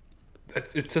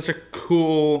 It's such a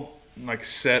cool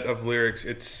set of lyrics.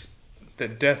 It's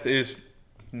that death is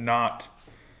not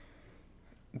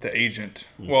the agent.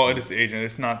 Mm-hmm. Well, it is the agent.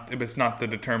 It's not the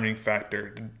determining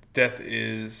factor. Death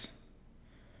is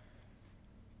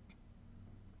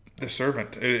the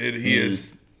servant. He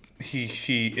is he,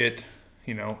 she, it.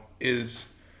 Is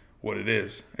what it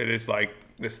is. It is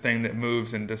this thing that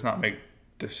moves and does not make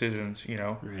decisions.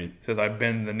 Right. It says, "I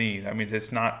bend the knee." That means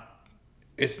it's not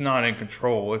in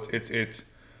control. It's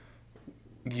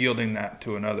yielding that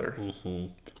to another.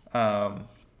 Mm-hmm.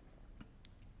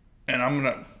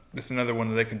 And this is another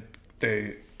one that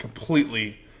they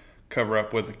completely cover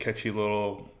up with a catchy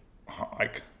little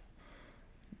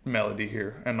melody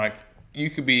here, and you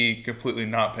could be completely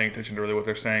not paying attention to really what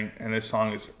they're saying, and this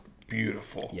song is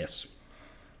beautiful. Yes.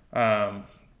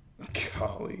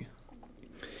 Golly.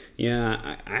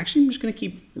 Yeah, I'm just going to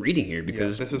keep reading here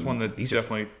because this is one that these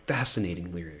definitely are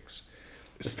fascinating lyrics.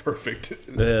 It's perfect.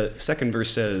 The second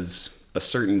verse says, "A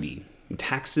certainty,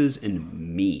 taxes and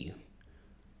me."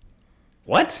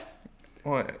 What?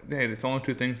 Well, hey, there's only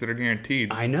two things that are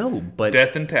guaranteed. I know, but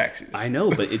death and taxes. I know,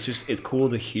 but it's cool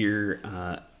to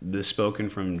hear this spoken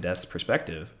from Death's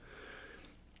perspective.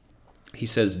 He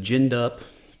says, "Ginned up,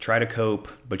 try to cope,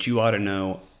 but you ought to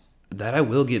know that I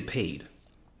will get paid.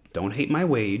 Don't hate my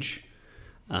wage.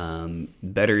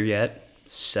 Better yet,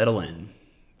 settle in.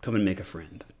 Come and make a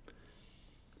friend.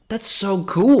 That's so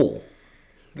cool.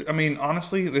 I mean,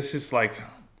 honestly, this is like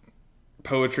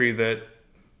poetry that,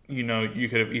 you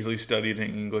could have easily studied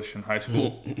in English in high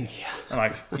school. Yeah. And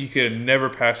like, you could never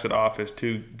pass it off as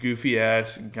two goofy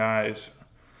ass guys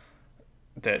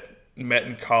that met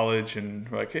in college and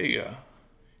were like, hey,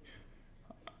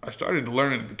 I started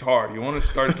learning guitar. Do you want to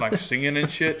start like singing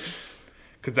and shit?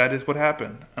 Because that is what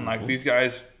happened. And like, these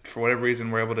guys, for whatever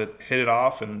reason, were able to hit it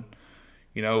off and,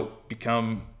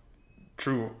 become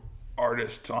true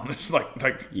artists on this.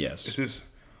 Like Yes. This is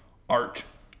art.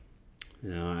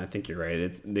 No, I think you're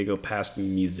right. They go past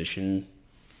musician.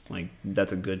 Like,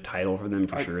 that's a good title for them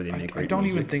for sure. They make great music. I don't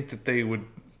even think that they would.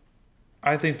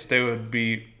 I think that they would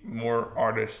be more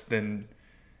artists than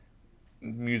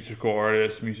musical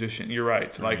artists, musician. You're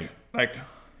right. Right. Like,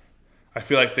 I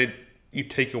feel like you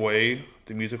take away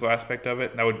the musical aspect of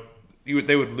it, and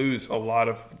they would lose a lot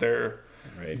of their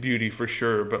beauty for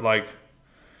sure. But like,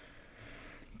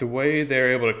 the way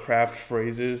they're able to craft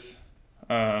phrases,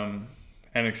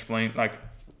 and explain, like,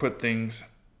 put things,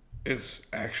 is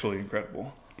actually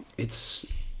incredible. It's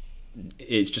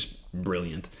just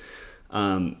brilliant.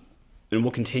 And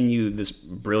we'll continue this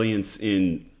brilliance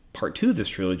in part 2 of this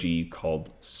trilogy called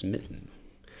Smitten.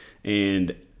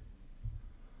 And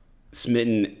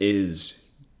Smitten is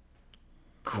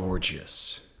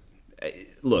gorgeous.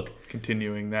 Look.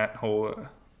 Continuing that whole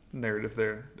narrative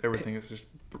there. Everything is just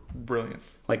brilliant.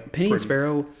 Like Penny and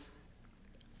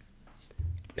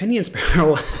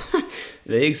Sparrow,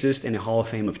 they exist in a Hall of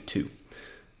Fame of 2.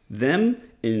 Them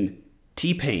and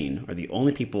T-Pain are the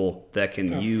only people that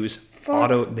can use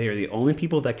they are the only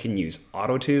people that can use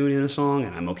auto-tune in a song,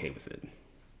 and I'm okay with it.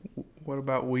 What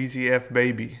about Wheezy F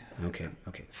Baby? Okay,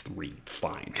 3,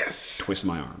 fine. Yes. Twist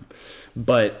my arm.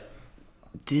 But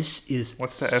this is...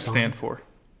 What's the F stand for?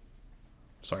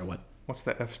 Sorry, what? What's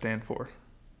the F stand for?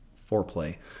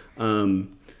 Foreplay.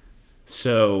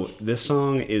 So this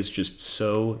song is just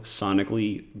so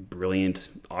sonically brilliant,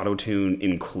 auto-tune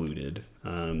included.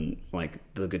 Like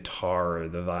the guitar,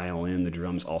 the violin, the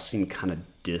drums all seem kind of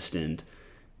distant.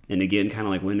 And again, kind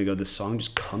of like Wendigo, the song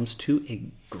just comes to a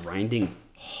grinding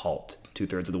halt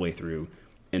 2/3 of the way through,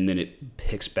 and then it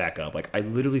picks back up. Like, I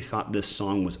literally thought this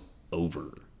song was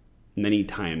over many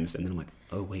times, and then I'm like,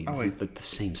 oh wait, this is the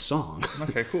same song.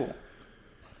 Okay, cool.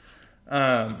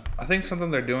 I think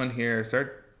something they're doing here is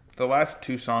the last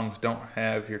 2 songs don't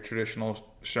have your traditional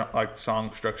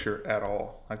song structure at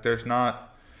all. Like, there's not.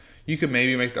 You could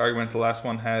maybe make the argument the last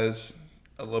one has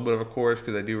a little bit of a chorus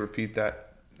because they do repeat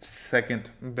that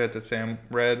second bit that Sam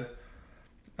read,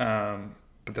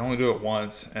 but they only do it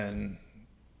once, and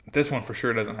this one for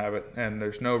sure doesn't have it. And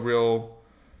there's no real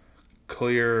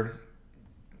clear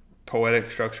poetic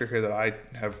structure here that I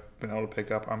have been able to pick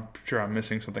up. I'm sure I'm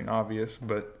missing something obvious,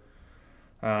 but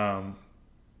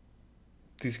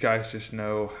these guys just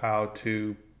know how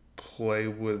to play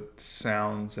with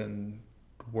sounds and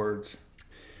words.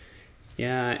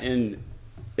 Yeah, and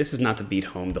this is not to beat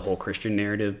home the whole Christian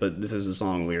narrative, but this is a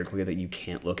song lyrically that you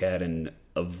can't look at and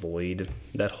avoid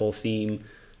that whole theme.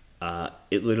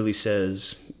 It literally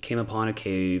says, came upon a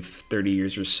cave 30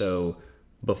 years or so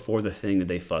before the thing that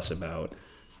they fuss about.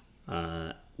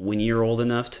 When you're old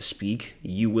enough to speak,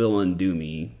 you will undo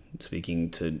me. Speaking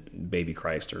to baby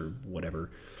Christ or whatever.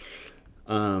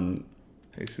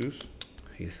 Jesus.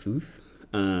 He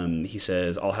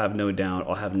says, I'll have no doubt,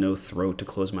 I'll have no throat to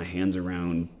close my hands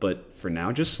around, but for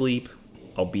now just sleep.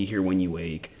 I'll be here when you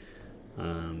wake.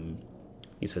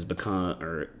 He says,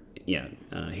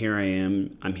 here I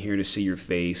am. I'm here to see your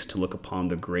face, to look upon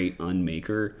the great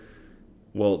unmaker.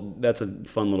 Well, that's a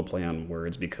fun little play on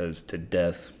words because to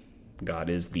death, God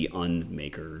is the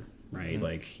unmaker, right? Mm-hmm.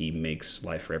 Like, he makes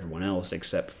life for everyone else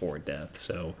except for death.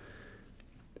 So,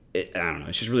 I don't know.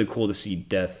 It's just really cool to see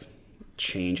death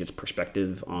change its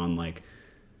perspective on, like...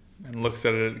 And looks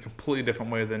at it in a completely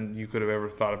different way than you could have ever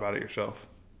thought about it yourself.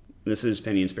 This is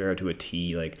Penny and Sparrow to a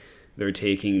T. Like, they're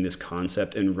taking this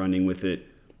concept and running with it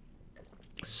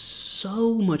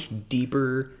so much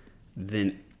deeper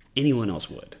than anyone else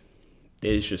would.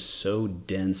 It is just so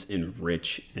dense and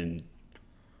rich and...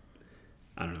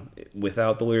 I don't know.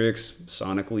 Without the lyrics,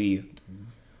 sonically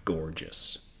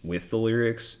gorgeous. With the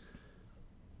lyrics,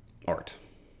 art.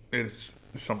 It's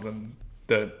something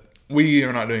that we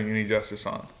are not doing any justice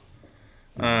on.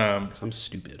 Because I'm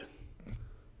stupid.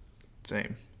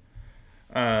 Same.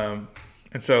 And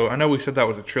so I know we said that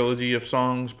was a trilogy of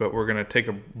songs, but we're going to take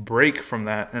a break from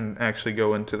that and actually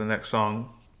go into the next song,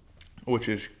 which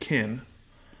is Kin.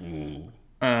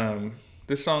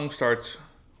 This song starts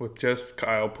with just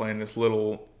Kyle playing this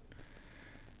little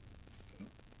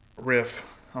riff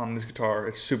on his guitar.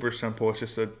 It's super simple. It's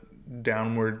just a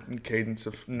downward cadence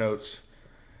of notes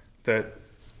that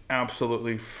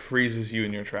absolutely freezes you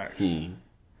in your tracks.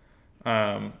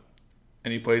 And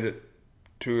he plays it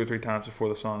 2 or 3 times before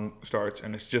the song starts,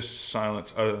 and it's just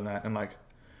silence other than that. And like,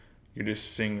 you're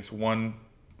just seeing this one,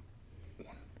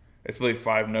 it's literally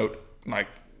 5-note like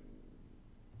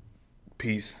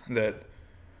piece that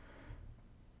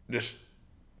just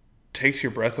takes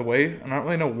your breath away. I don't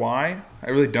really know why. I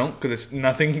really don't, because it's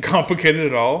nothing complicated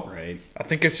at all. Right. I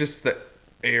think it's just the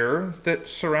air that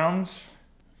surrounds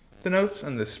the notes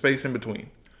and the space in between.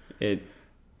 It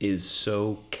is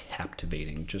so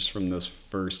captivating just from those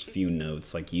first few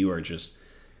notes. Like, you are just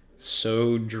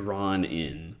so drawn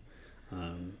in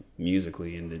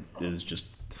musically, and it is just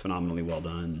phenomenally well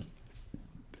done.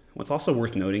 What's also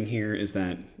worth noting here is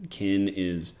that Kin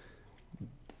is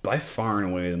by far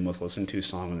and away the most listened to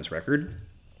song on this record.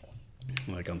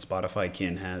 Like, on Spotify,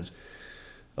 Kin has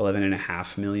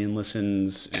 11.5 million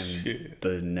listens, and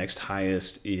the next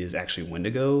highest is actually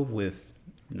Wendigo with,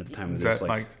 at the time of this, that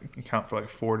like account for like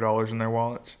 $4 in their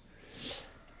wallets?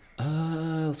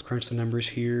 Let's crunch the numbers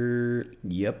here.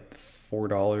 Yep,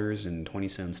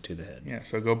 $4.20 to the head. Yeah,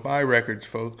 so go buy records,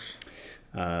 folks.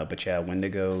 But yeah,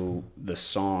 Wendigo, the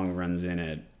song runs in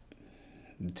at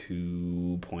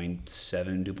 2.7,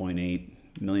 2.8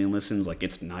 million listens. Like,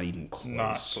 it's not even close.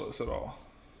 Not close at all.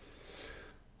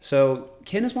 So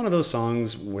Kin is one of those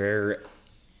songs where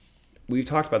we've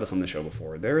talked about this on the show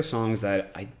before. There are songs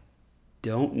that I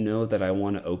don't know that I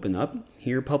want to open up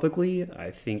here publicly. I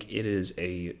think it is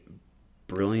a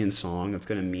brilliant song that's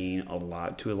going to mean a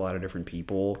lot to a lot of different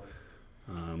people.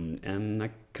 And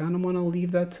I kind of want to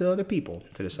leave that to other people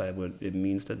to decide what it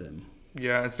means to them.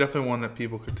 Yeah, it's definitely one that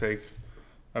people could take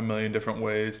a million different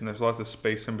ways, and there's lots of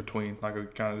space in between, like we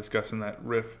kind of discussed in that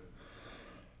riff.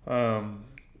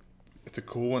 It's a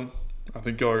cool one. I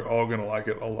think y'all are all going to like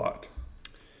it a lot.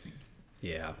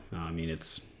 Yeah, I mean,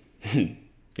 it's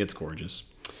it's gorgeous.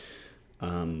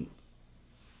 Though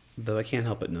I can't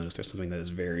help but notice there's something that is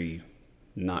very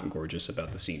not gorgeous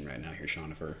about the scene right now here,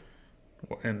 Shonifer.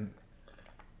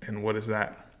 And what is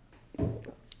that?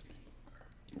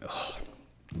 Oh,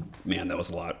 man, that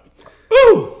was a lot.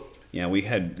 Woo! Yeah, we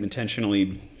had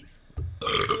intentionally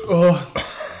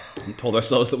told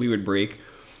ourselves that we would break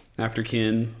after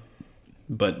Kin,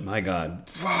 but my God,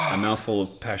 a mouthful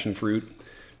of passion fruit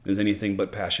is anything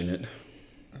but passionate.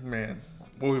 Man,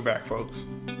 we'll be back, folks.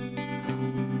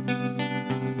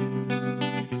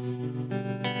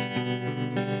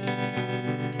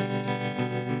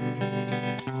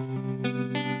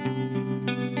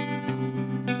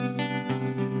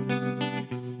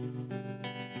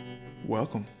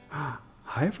 Welcome.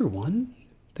 Hi, everyone.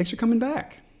 Thanks for coming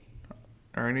back.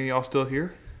 Are any of y'all still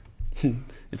here?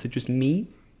 Is it just me?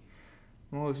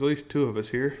 Well, there's at least 2 of us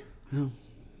here. Oh,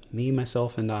 me,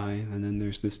 myself, and I. And then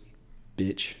there's this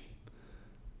bitch.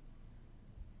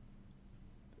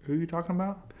 Who are you talking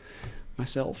about?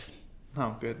 Myself.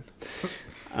 Oh, good.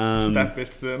 That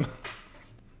fits then.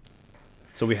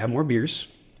 So we have more beers.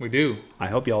 We do. I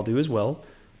hope y'all do as well.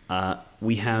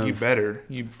 We have... You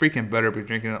freaking better be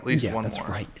drinking at least one more. Yeah, that's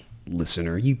right.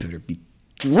 Listener, you better be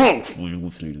drunk while you're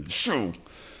listening to the show.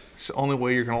 It's the only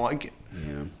way you're going to like it.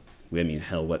 Yeah. I mean,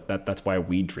 hell, that's why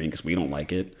we drink, because we don't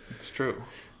like it. It's true.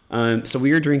 So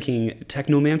we are drinking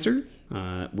Technomancer,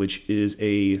 which is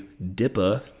a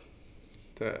DIPA,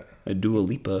 a Dua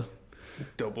Lipa.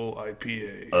 Double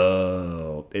IPA.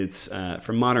 Oh, it's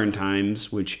from Modern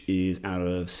Times, which is out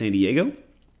of San Diego.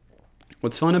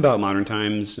 What's fun about Modern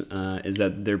Times is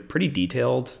that they're pretty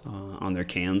detailed on their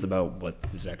cans about what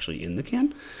is actually in the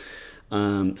can.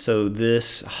 So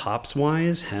this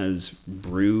hops-wise has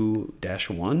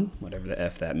Brew-1, whatever the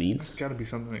F that means. It's got to be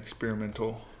something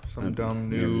experimental, some dumb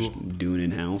new... doing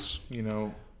in-house.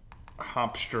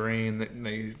 Hop strain that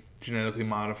they genetically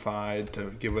modified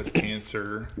to give us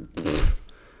cancer.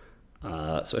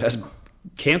 So it has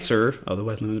cancer,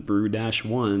 otherwise known as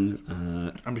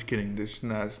Brew-1. I'm just kidding.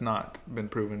 It's not been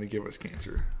proven to give us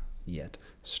cancer. Yet.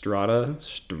 Strata.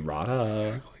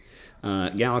 Exactly.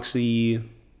 Galaxy...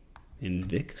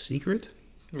 Vic Secret?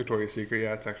 Victoria's Secret,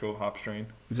 yeah, it's actual hop strain.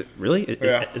 Is it really?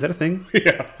 Yeah. Is that a thing?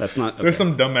 Yeah. That's not... Okay. There's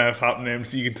some dumbass hop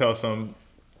names. You can tell some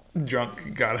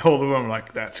drunk got a hold of them.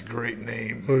 Like, that's a great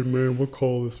name. Hey, man, we'll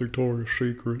call this Victoria's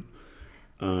Secret.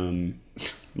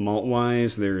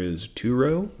 Malt-wise, there is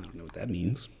Turo. I don't know what that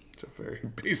means. It's a very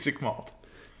basic malt.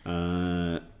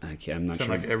 I'm not sure.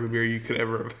 Like every beer you could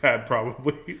ever have had,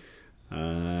 probably.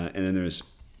 And then there's...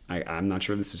 I'm not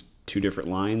sure if this is 2 different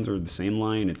lines or the same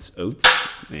line. It's oats.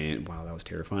 And wow, that was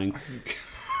terrifying.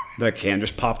 That can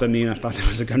just popped on me and I thought that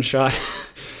was a gunshot.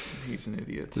 He's an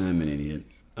idiot. I'm an idiot.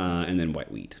 And then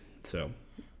white wheat. So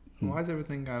Why is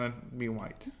everything gotta be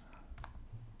white?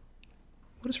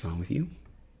 What is wrong with you?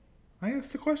 I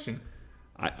asked the question.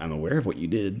 I'm aware of what you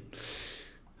did.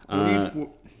 What are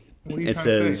you It trying to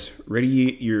says, say? ready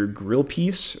your grill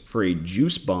piece for a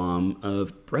juice bomb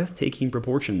of breathtaking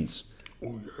proportions.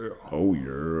 Oh, yeah. Oh,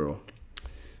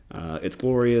 yeah. It's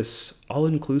glorious,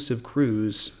 all-inclusive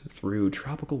cruise through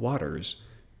tropical waters,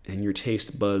 and your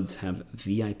taste buds have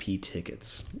VIP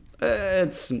tickets.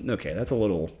 It's okay. That's a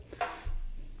little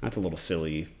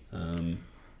silly.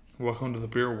 Welcome to the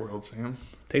beer world, Sam.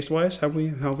 Taste-wise, how we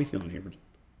feeling here?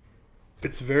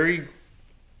 It's very...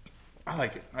 I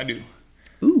like it. I do.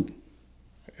 Ooh,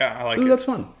 Yeah, I like ooh, it. that's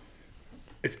fun.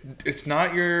 It's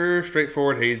not your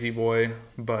straightforward hazy boy,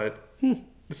 but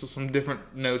this is some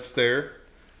different notes there.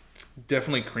 It's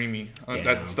definitely creamy. Yeah.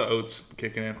 That's the oats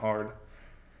kicking in hard.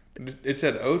 It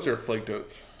said oats or flaked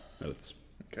oats? Oats.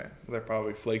 Okay, they're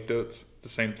probably flaked oats. The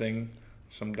same thing.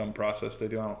 Some dumb process they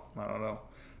do. I don't know.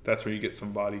 That's where you get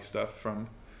some body stuff from.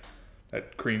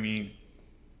 That creamy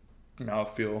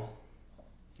mouthfeel.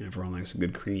 Everyone likes a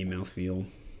good creamy mouthfeel.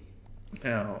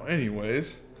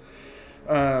 Anyways,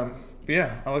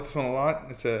 yeah, I like this one a lot.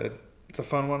 It's a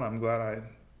fun one. I'm glad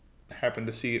I happened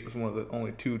to see it. It was one of the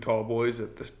only two tall boys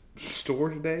at the store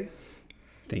today.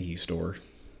 Thank you, store.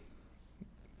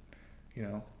 You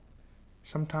know,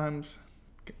 sometimes,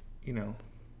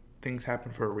 things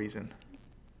happen for a reason.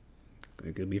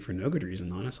 It could be for no good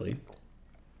reason, honestly.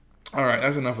 All right,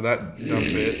 that's enough of that dumb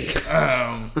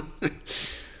bit.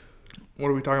 What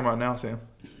are we talking about now, Sam?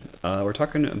 We're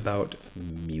talking about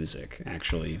music,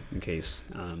 actually, in case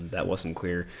that wasn't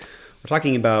clear. We're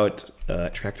talking about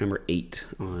track number 8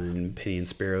 on Penny and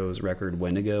Sparrow's record,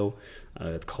 Wendigo.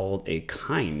 It's called A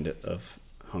Kind of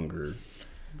Hunger.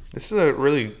 This is a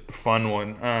really fun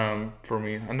one for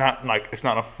me. Not like it's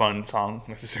not a fun song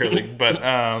necessarily, but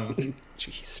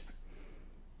Jeez.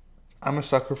 I'm a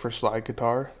sucker for slide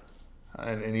guitar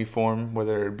in any form,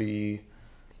 whether it be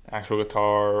actual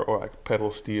guitar or like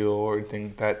pedal steel or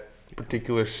anything. That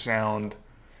particular sound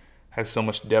has so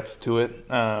much depth to it.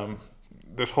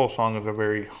 This whole song has a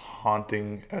very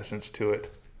haunting essence to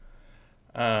it.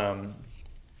 And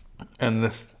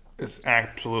this is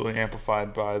absolutely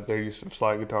amplified by their use of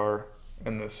slide guitar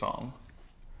in this song.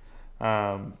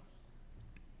 No,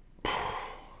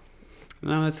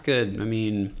 that's good. I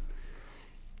mean,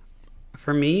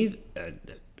 for me,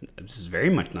 this is very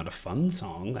much not a fun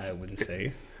song, I wouldn't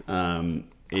say. I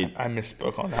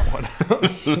misspoke on that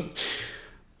one.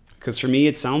 Because for me,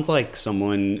 it sounds like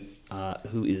someone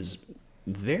who is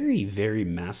very, very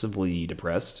massively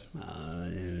depressed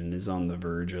and is on the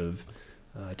verge of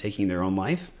taking their own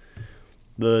life.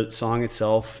 The song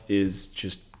itself is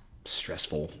just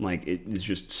stressful. Like, it is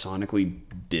just sonically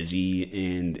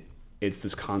busy, and it's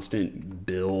this constant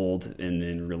build and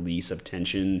then release of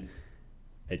tension.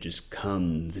 It just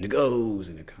comes and it goes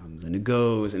and it comes and it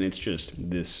goes, and it's just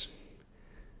this...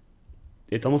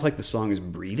 It's almost like the song is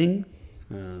breathing,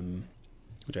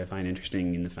 which I find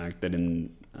interesting in the fact that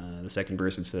in the second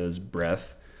verse it says,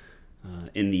 breath,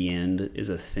 in the end, is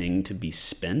a thing to be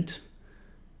spent.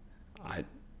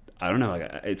 I don't know.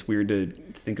 It's weird to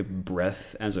think of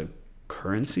breath as a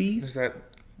currency. Is that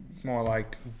more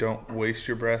like don't waste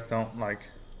your breath? Don't like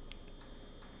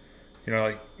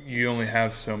you only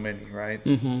have so many, right?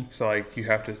 Mm-hmm. So like you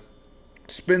have to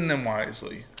spend them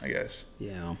wisely, I guess.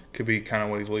 Yeah. Could be kind of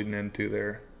what he's leading into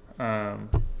there. Nah,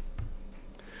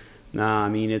 I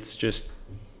mean, it's just...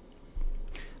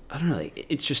 I don't know.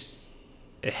 It's just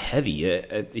heavy.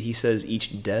 He says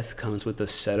each death comes with a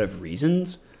set of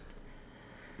reasons.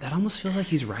 That almost feels like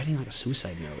he's writing like a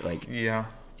suicide note. Like, yeah.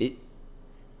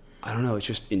 I don't know. It's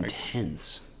just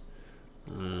intense.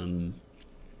 I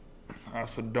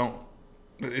also don't...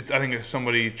 I think it's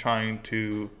somebody trying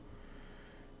to...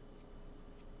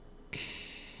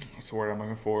 What's the word I'm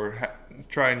looking for?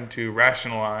 Trying to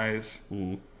rationalize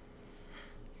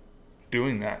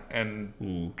doing that, and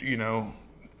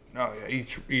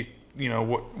each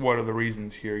what are the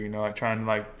reasons here? Like trying to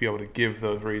like be able to give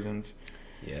those reasons.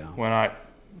 Yeah. When I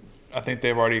think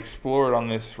they've already explored on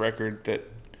this record that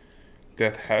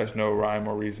death has no rhyme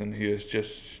or reason. He is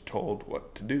just told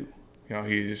what to do.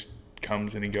 He just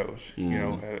comes and he goes.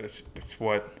 It's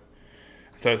what.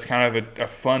 So it's kind of a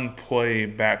fun play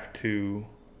back to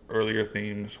earlier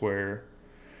themes where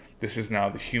this is now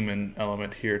the human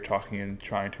element here talking and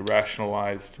trying to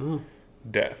rationalize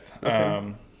death.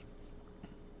 Okay.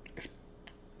 It's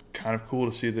kind of cool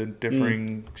to see the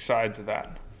differing sides of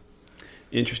that.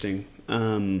 Interesting.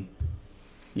 I'll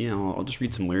just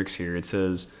read some lyrics here. It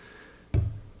says,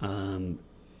 I'll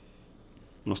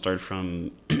start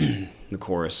from the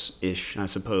chorus-ish, I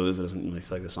suppose. It doesn't really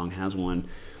feel like the song has one.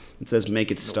 It says,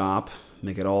 make it stop,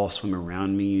 make it all swim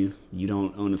around me. You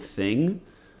don't own a thing.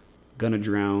 Gonna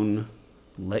drown,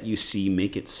 let you see,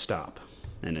 make it stop.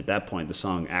 And at that point, the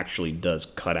song actually does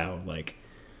cut out. Like,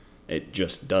 it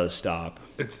just does stop.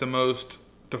 It's the most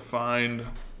defined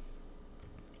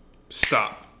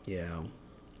stop. Yeah.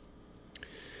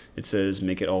 It says,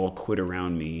 make it all quit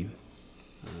around me.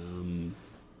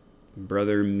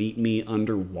 Brother, meet me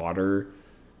underwater,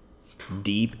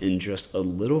 deep and just a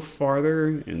little farther.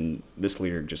 And this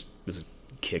lyric just is a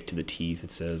kick to the teeth.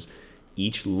 It says,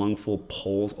 each lungful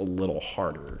pulls a little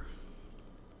harder.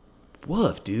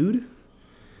 Woof, dude.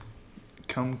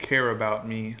 Come care about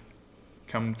me.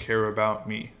 Come care about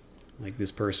me. Like,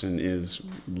 this person is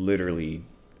literally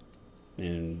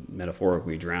and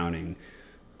metaphorically drowning.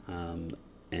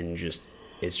 And just,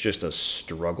 it's just a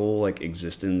struggle, like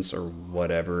existence or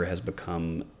whatever has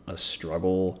become a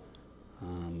struggle.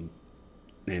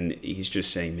 And he's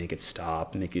just saying, make it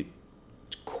stop, make it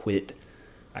quit.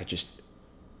 I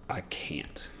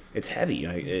can't. It's heavy.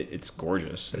 It's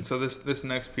gorgeous. And so this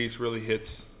next piece really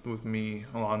hits with me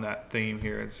along that theme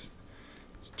here. It's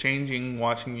changing,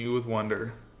 watching you with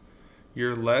wonder.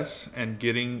 You're less and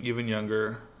getting even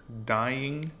younger.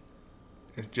 Dying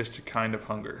is just a kind of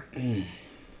hunger.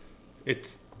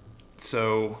 It's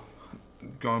so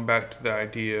going back to the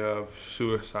idea of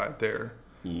suicide there.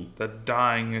 That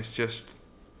dying is just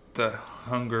the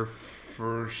hunger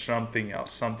for something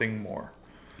else, something more.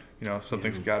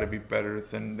 Something's got to be better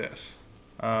than this.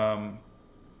 And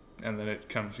then it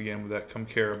comes again with that, come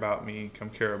care about me, come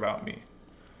care about me.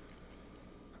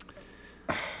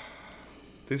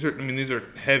 These are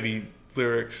heavy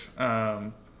lyrics.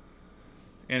 And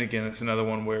again, it's another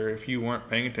one where if you weren't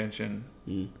paying attention,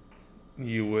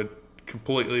 you would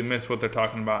completely miss what they're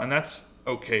talking about. And that's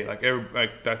okay.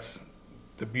 That's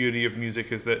the beauty of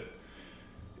music, is that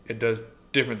it does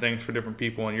different things for different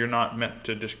people, and you're not meant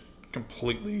to just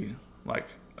completely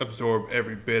absorb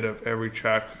every bit of every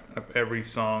track of every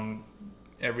song,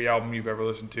 every album you've ever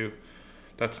listened to.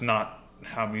 That's not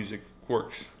how music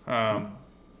works.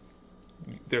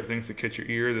 There are things that catch your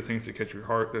ear, there are things that catch your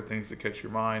heart, there are things that catch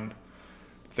your mind.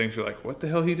 Things you're like, what the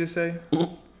hell he just say?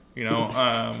 Boy,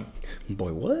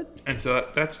 what? And so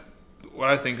that's what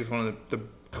I think is one of the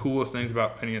coolest things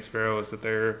about Penny and Sparrow, is that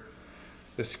they're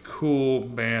this cool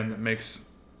band that makes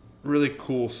really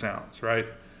cool sounds, right?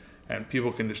 And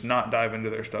people can just not dive into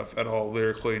their stuff at all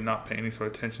lyrically, not pay any sort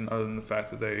of attention other than the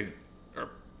fact that they are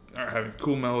having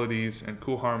cool melodies and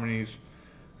cool harmonies,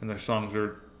 and their songs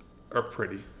are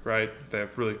pretty, right? They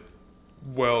have really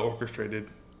well orchestrated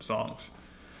songs.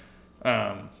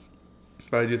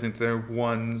 But I do think they're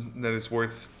one that is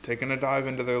worth taking a dive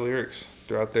into their lyrics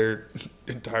throughout their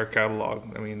entire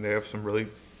catalog. I mean, they have some really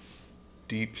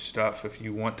deep stuff if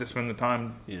you want to spend the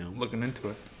time looking into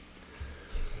it.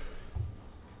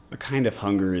 A Kind of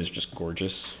Hunger is just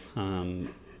gorgeous.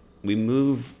 We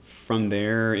move from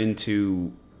there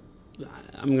into,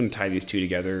 I'm going to tie these two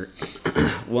together.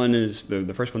 One is,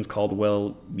 the first one's called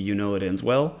Well, You Know It Ends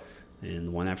Well, and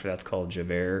the one after that's called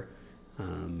Javert,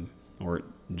 or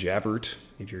Javert,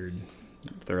 if you're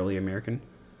thoroughly American.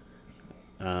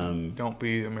 Don't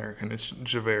be American. It's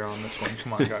Javert on this one.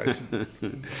 Come on, guys.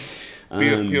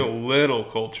 Be a little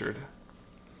cultured.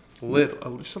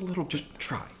 Just a little. Just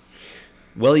try.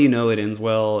 Well, You Know It Ends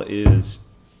Well is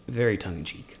very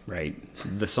tongue-in-cheek, right?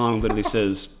 The song literally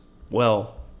says,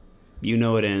 well, you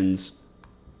know it ends.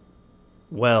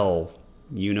 Well,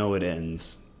 you know it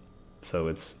ends. So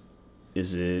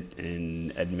is it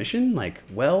an admission? Like,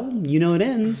 well, you know it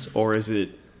ends? Or is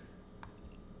it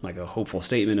like a hopeful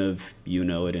statement of, you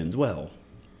know it ends well?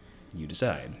 You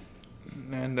decide.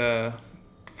 And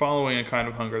following A Kind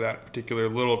of Hunger, that particular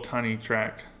little tiny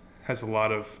track has a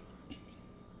lot of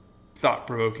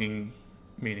thought-provoking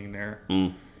meaning there.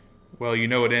 Well, you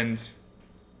know it ends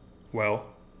well.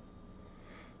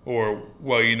 Or,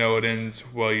 well, you know it ends,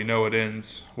 well, you know it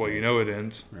ends, well, you know it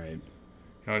ends. Right.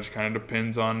 It just kind of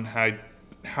depends on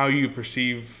how you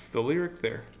perceive the lyric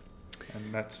there.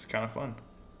 And that's kind of fun.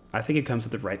 I think it comes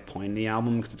at the right point in the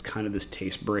album, because it's kind of this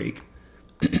taste break.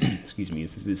 Excuse me.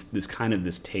 It's this kind of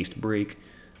this taste break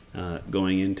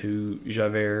going into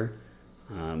Javert.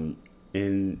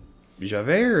 And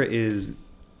Javert is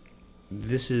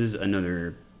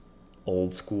another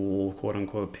old school, quote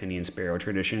unquote, Penny and Sparrow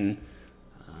tradition.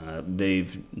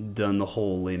 They've done the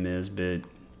whole Les Mis bit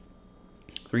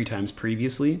 3 times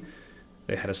previously.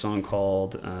 They had a song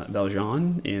called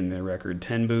Valjean in their record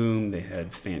Ten Boom. They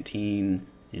had Fantine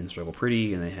in Struggle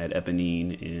Pretty, and they had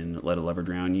Eponine in Let a Lover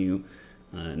Drown You.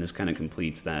 And this kind of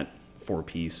completes that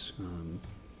 4-piece,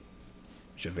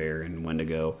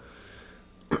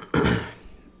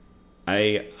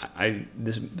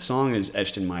 This song is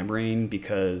etched in my brain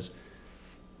because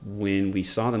when we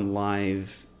saw them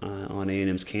live on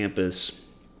A&M's campus,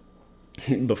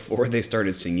 before they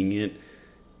started singing it,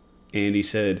 Andy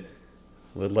said,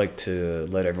 "Would like to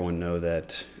let everyone know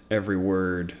that every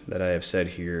word that I have said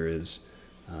here is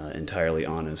entirely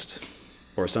honest,"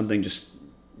 or something just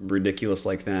ridiculous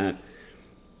like that.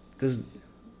 Because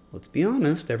let's be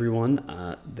honest,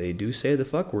 everyone, they do say the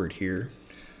fuck word here.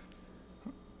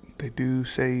 They do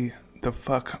say the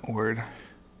fuck word.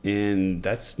 And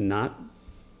that's not...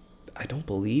 I don't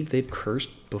believe they've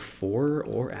cursed before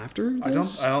or after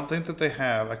this. I don't think that they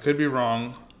have. I could be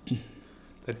wrong.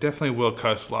 They definitely will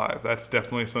cuss live. That's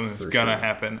definitely something that's gonna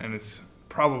happen, and it's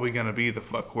probably gonna be the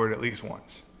fuck word at least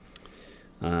once.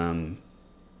 I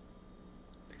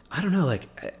don't know. Like,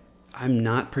 I'm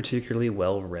not particularly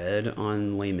well read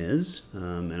on Les Mis,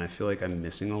 and I feel like I'm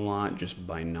missing a lot just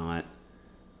by not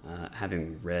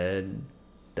having read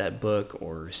that book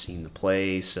or seen the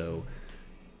play. So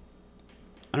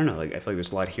I don't know. Like, I feel like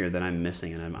there's a lot here that I'm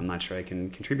missing, and I'm not sure I can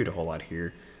contribute a whole lot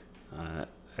here.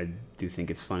 I do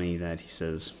think it's funny that he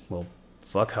says, "Well,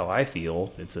 fuck how I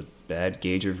feel. It's a bad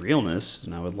gauge of realness,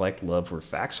 and I would like love where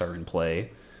facts are in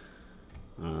play."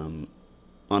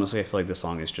 Honestly, I feel like the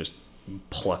song is just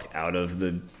plucked out of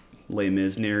the Les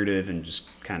Mis narrative and just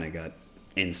kind of got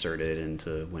inserted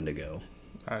into Wendigo.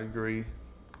 I agree.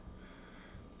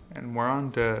 And we're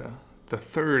on to the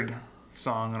third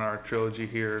song in our trilogy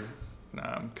here.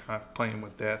 I'm kind of playing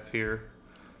with death here.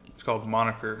 It's called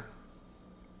Moniker.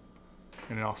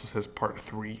 And it also says part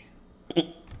 3.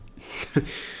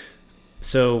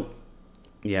 So,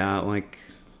 yeah, like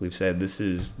we've said, this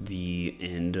is the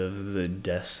end of the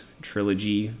Death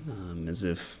trilogy, as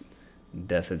if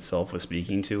Death itself was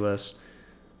speaking to us.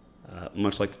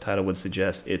 Much like the title would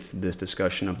suggest, it's this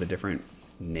discussion of the different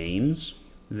names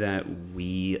that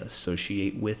we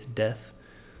associate with Death.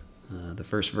 The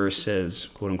first verse says,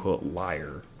 quote unquote,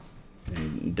 liar.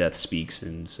 And Death speaks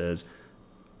and says,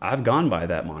 "I've gone by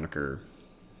that moniker.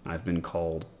 I've been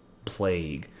called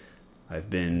plague. I've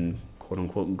been, quote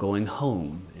unquote, going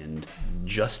home and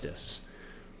justice.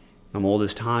 I'm old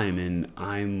as time and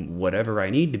I'm whatever I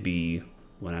need to be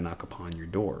when I knock upon your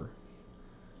door."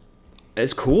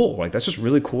 It's cool. Like, that's just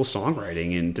really cool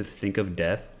songwriting, and to think of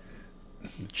Death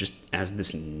just as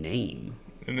this name.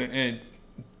 And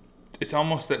it's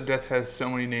almost that Death has so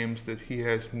many names that he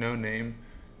has no name,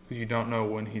 because you don't know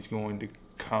when he's going to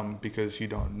come because you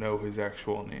don't know his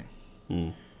actual name.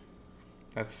 Mm.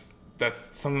 That's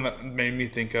something that made me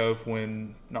think of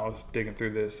when I was digging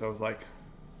through this. I was like,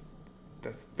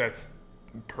 that's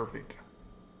perfect.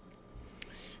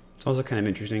 It's also kind of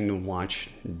interesting to watch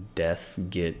Death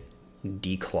get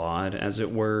declawed, as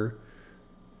it were.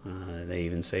 They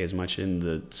even say as much in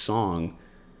the song.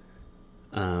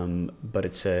 But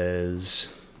it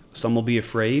says, "Some will be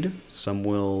afraid, some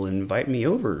will invite me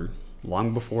over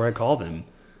long before I call them.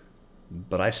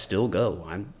 But I still go.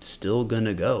 I'm still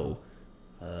gonna go.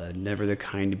 Never the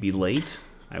kind to be late.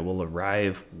 I will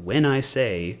arrive when I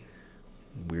say."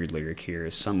 Weird lyric here.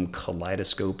 "Some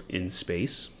kaleidoscope in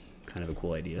space." Kind of a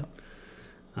cool idea.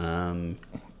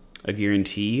 "A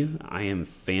guarantee. I am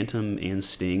phantom and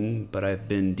sting, but I've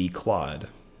been declawed."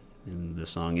 And the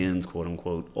song ends, quote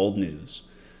unquote, "Old news.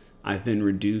 I've been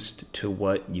reduced to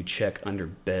what you check under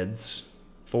beds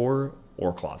for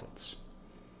or closets."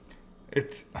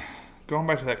 It's going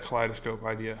back to that kaleidoscope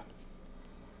idea.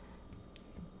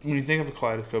 When you think of a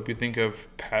kaleidoscope, you think of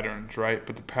patterns, right?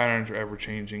 But the patterns are ever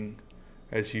changing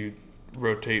as you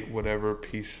rotate whatever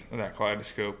piece of that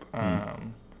kaleidoscope.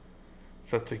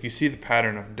 So it's like you see the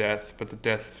pattern of death, but the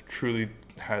death truly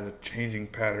has a changing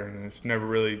pattern, and it's never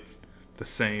really the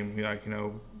same.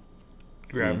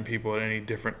 Grabbing people at any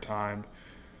different time,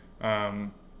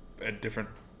 at different,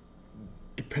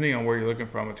 depending on where you're looking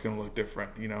from, it's going to look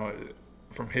different.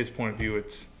 From his point of view,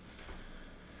 it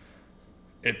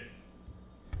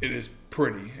is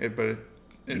pretty, but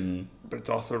it's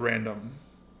also random,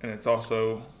 and it's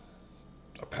also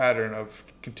a pattern of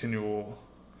continual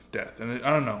death. And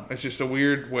I don't know, it's just a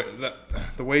weird way that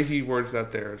the way he words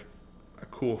that there is a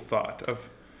cool thought of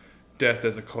death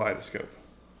as a kaleidoscope.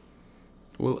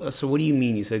 Well, so what do you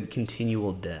mean? You said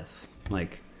continual death,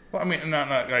 like? Well, I mean,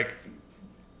 not like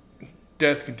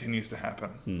death continues to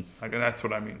happen. Like, and that's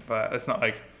what I mean. But it's not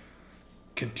like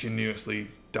continuously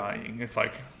dying. It's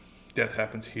like death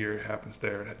happens here, it happens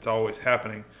there. It's always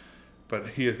happening. But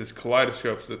he has this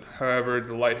kaleidoscope that, however,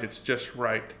 the light hits just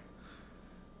right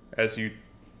as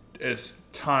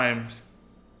time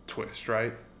twist,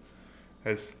 right?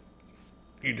 As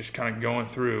you just kind of going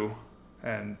through,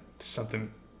 and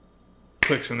something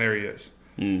clicks, and there he is.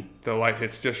 The light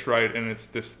hits just right, and it's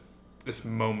this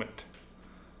moment,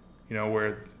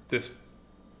 where this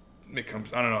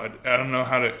becomes, I don't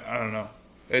know.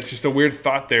 It's just a weird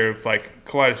thought there of like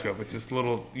kaleidoscope. It's this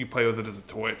little, you play with it as a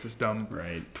toy. It's this dumb,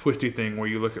 twisty thing where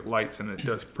you look at lights and it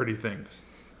does pretty things.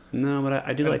 No, but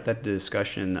I do like that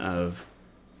discussion of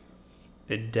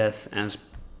death as,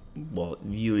 well,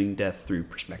 viewing death through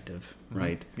perspective,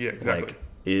 right? Yeah, exactly. Like,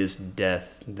 is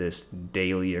death this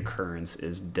daily occurrence?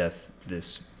 Is death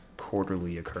this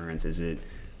quarterly occurrence? Is it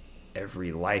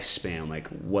every lifespan? Like,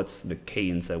 what's the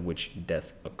cadence at which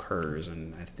death occurs?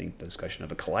 And I think the discussion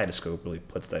of a kaleidoscope really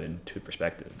puts that into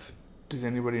perspective. Does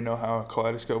anybody know how a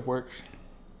kaleidoscope works?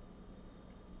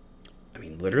 I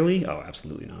mean, literally? Oh,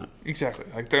 absolutely not. Exactly.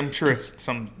 Like, I'm sure it's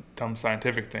some dumb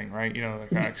scientific thing, right? They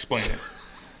kind of explain it.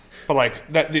 But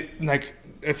like that,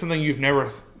 it's something you've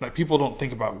never, like, people don't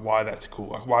think about why that's cool.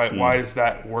 Like, why does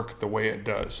that work the way it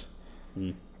does?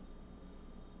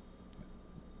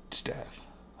 It's death.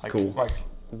 Like, cool. Like,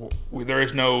 there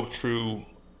is no true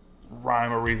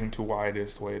rhyme or reason to why it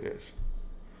is the way it is.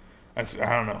 I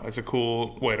don't know. It's a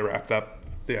cool way to wrap up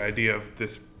the idea of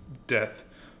this death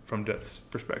from death's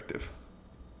perspective.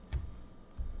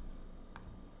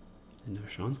 And now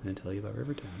Sean's going to tell you about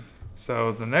Rivertown.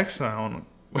 So the next song,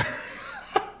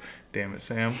 damn it,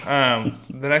 Sam.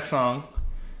 The next song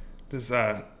is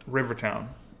Rivertown.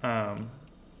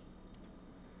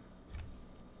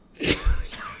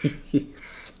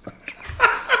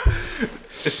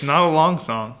 It's not a long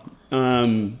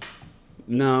song.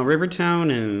 No,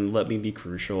 Rivertown and Let Me Be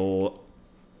Crucial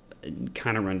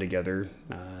kind of run together.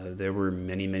 There were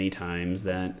many, many times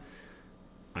that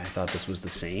I thought this was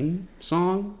the same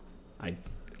song. I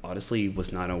honestly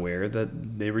was not aware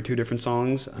that they were two different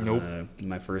songs. Nope.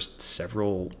 My first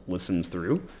several listens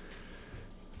through.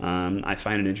 I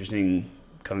find it interesting,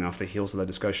 coming off the heels of that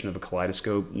discussion of a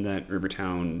kaleidoscope, that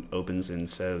Rivertown opens and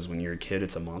says, when you're a kid,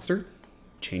 it's a monster,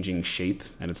 changing shape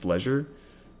at its leisure.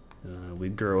 We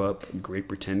grow up great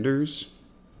pretenders.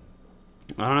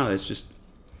 I don't know, it's just,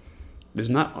 there's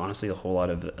not honestly a whole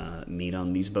lot of meat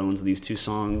on these bones of these two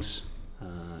songs.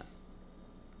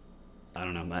 I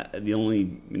don't know. The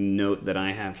only note that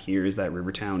I have here is that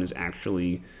Rivertown is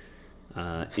actually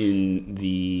in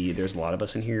the There's a Lot of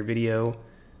Us in Here video.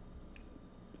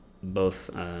 Both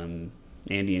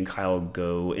Andy and Kyle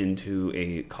go into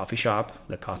a coffee shop.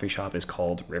 The coffee shop is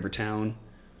called Rivertown.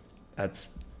 That's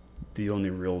the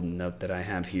only real note that I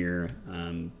have here.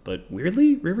 But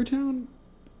weirdly, Rivertown,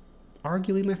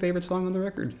 arguably my favorite song on the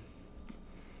record.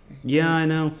 Yeah, I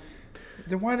know.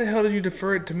 Then why the hell did you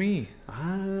defer it to me?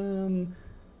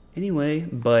 Anyway,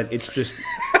 but it's just,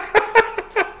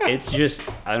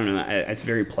 I don't know. It's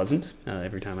very pleasant.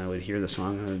 Every time I would hear the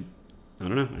song, I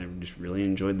don't know. I just really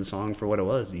enjoyed the song for what it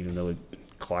was, even though it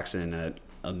clocks in at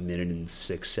 1 minute and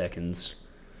 6 seconds.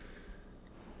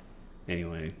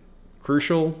 Anyway,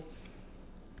 Crucial.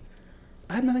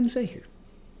 I have nothing to say here.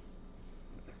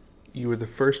 You were the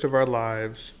first of our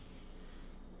lives.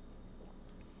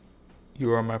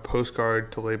 You are my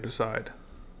postcard to lay beside.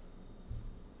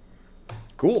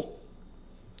 Cool.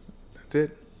 That's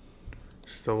it.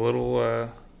 Just a little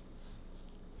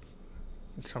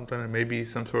something, maybe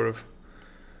some sort of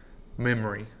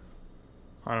memory.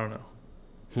 I don't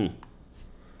know.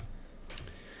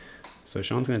 So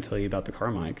Sean's going to tell you about the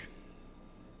car mic.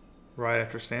 Right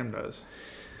after Sam does.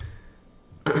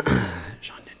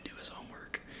 Sean didn't do his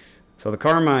homework. So the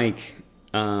car mic,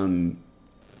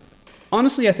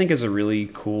 honestly, I think is a really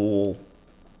cool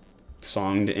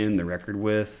song to end the record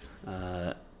with.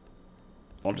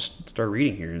 I'll just start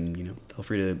reading here, and feel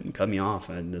free to cut me off.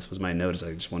 This was my notice.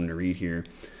 I just wanted to read here.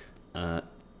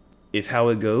 If how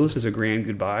it goes is a grand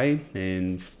goodbye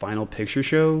and final picture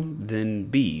show, then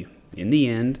B. In the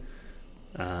end,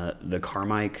 the car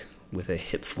mic with a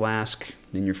hip flask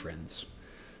and your friends.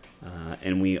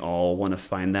 And we all want to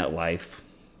find that life,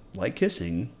 like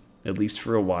kissing, at least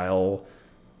for a while,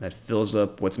 that fills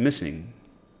up what's missing.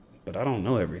 But I don't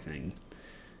know everything.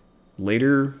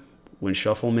 Later, when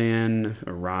Shuffle Man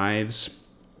arrives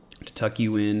to tuck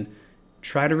you in,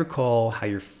 try to recall how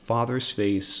your father's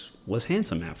face was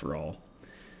handsome after all.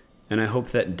 And I hope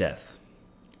that death,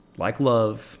 like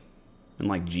love and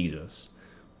like Jesus,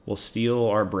 will steal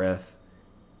our breath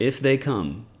if they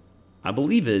come. I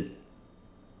believe it,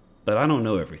 but I don't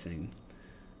know everything.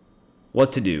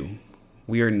 What to do?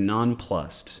 We are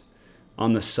nonplussed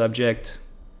on the subject.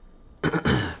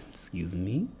 Excuse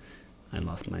me. I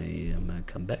lost my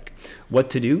comeback. What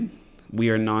to do? We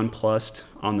are nonplussed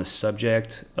on the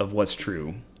subject of what's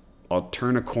true. I'll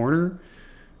turn a corner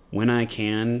when I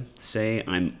can, say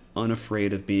I'm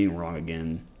unafraid of being wrong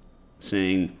again,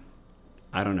 saying,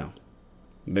 I don't know.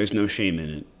 There's no shame in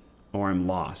it. Or I'm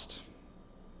lost.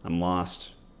 I'm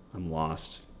lost. I'm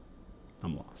lost.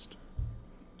 I'm lost.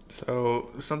 So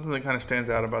something that kind of stands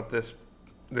out about this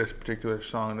particular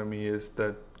song to me is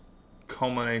the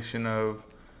culmination of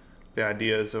the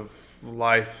ideas of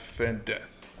life and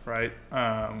death, right?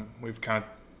 They've kind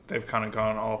of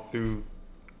gone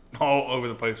all over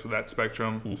the place with that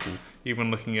spectrum. Mm-hmm.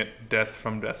 Even looking at death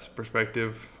from death's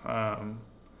perspective.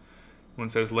 When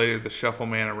it says later the shuffle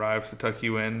man arrives to tuck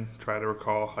you in, try to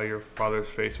recall how your father's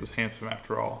face was handsome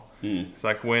after all. It's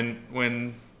like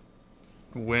when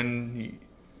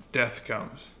death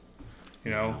comes,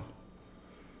 try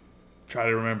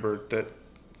to remember that,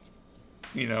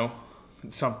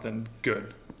 something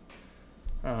good.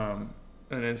 And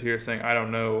it's here saying, I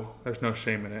don't know, there's no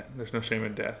shame in it. There's no shame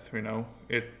in death,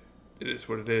 It is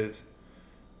what it is.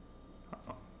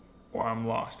 Or I'm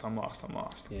lost.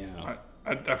 Yeah.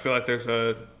 I feel like there's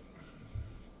a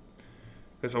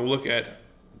look at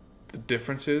the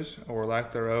differences or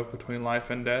lack thereof between life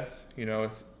and death. I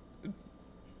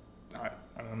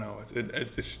don't know.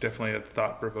 It's definitely a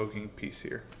thought-provoking piece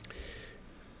here.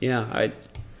 Yeah, I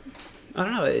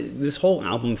don't know. This whole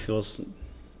album feels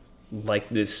like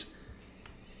this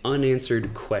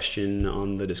unanswered question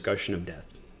on the discussion of death.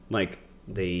 Like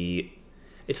it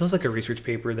feels like a research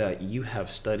paper that you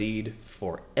have studied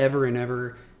forever and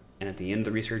ever, and at the end of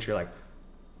the research, you're like,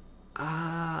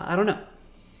 I don't know.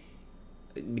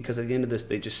 Because at the end of this,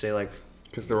 they just say like,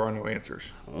 because there are no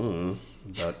answers.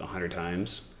 About 100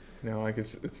 times.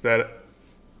 It's that.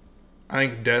 I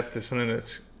think death is something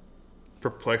that's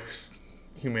perplexed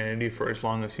humanity for as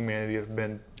long as humanity has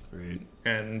been. Right.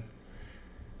 And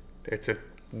it's a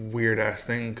weird ass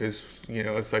thing because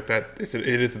it's like that. It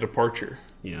is a departure.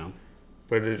 Yeah.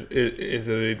 But is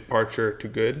it a departure to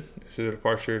good? Is it a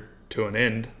departure to an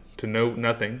end? To know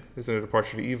nothing? Is it a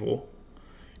departure to evil?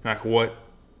 Like what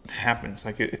happens?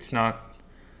 Like it's not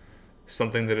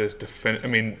something that is definitive. I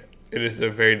mean, it is a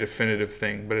very definitive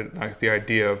thing, but like the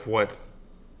idea of what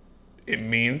it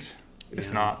means is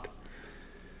not.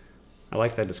 I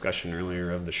liked that discussion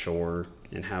earlier of the shore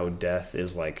and how death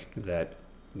is like that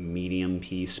medium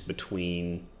piece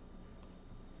between,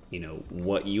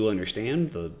 what you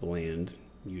understand, the land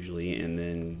usually, and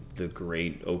then the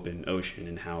great open ocean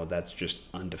and how that's just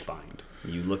undefined.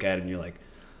 You look at it and you're like,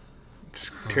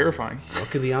 it's terrifying. What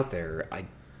could be out there? I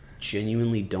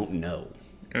genuinely don't know.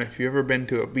 And if you've ever been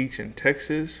to a beach in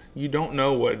Texas, you don't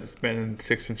know what's been in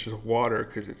 6 inches of water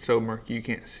because it's so murky you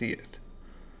can't see it.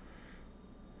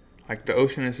 Like the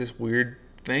ocean is this weird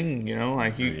thing,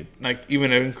 Like like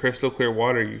even in crystal clear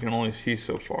water, you can only see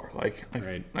so far.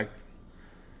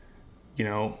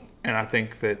 And I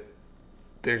think that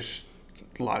there's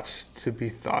lots to be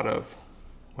thought of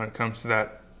when it comes to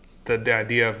that, the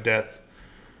idea of death.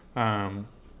 And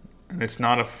it's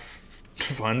not a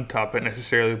fun topic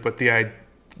necessarily, but the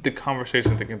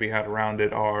conversations that can be had around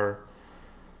it are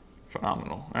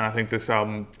phenomenal. And I think this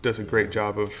album does a great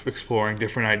job of exploring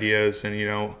different ideas.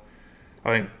 And, I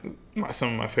think some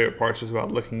of my favorite parts is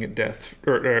about looking at death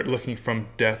or looking from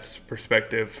death's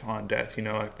perspective on death,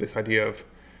 like this idea of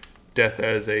death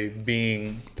as a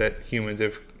being that humans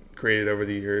have created over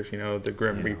the years, the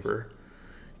Grim Reaper,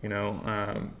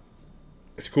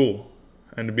 it's cool.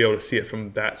 And to be able to see it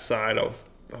from that side, I was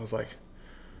like,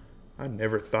 I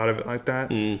never thought of it like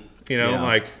that.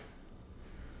 Like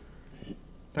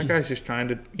that guy's just trying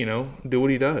to, do what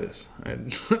he does.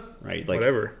 And right. Like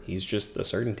whatever. He's just a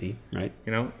certainty, right?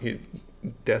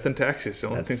 Death and taxes, the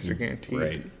only things that are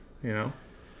guaranteed. Right.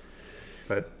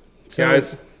 But so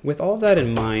guys, with all that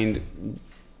in mind,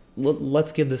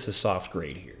 let's give this a soft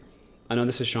grade here. I know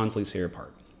this is Sean's least favorite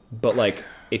part, but like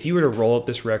if you were to roll up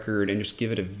this record and just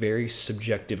give it a very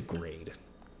subjective grade,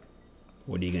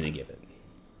 what are you going to give it?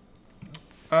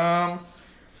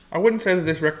 I wouldn't say that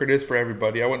this record is for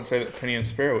everybody. I wouldn't say that Penny and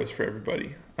Sparrow is for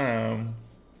everybody. But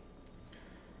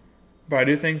I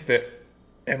do think that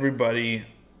everybody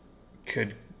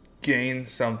could gain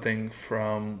something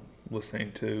from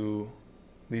listening to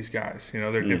these guys.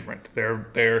 They're different.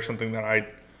 They're something that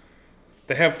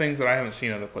they have things that I haven't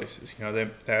seen other places. They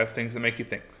have things that make you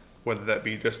think, whether that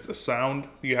be just a sound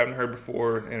you haven't heard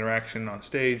before, interaction on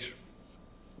stage.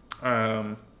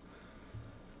 I'm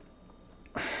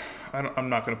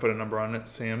not going to put a number on it,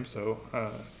 Sam, so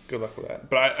good luck with that.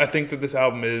 But I think that this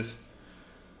album is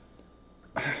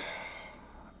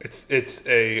it's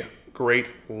a great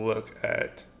look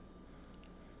at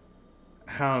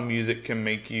how music can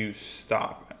make you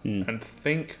stop and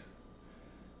think.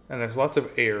 And there's lots of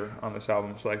air on this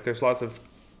album. So like there's lots of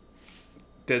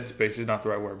dead space is not the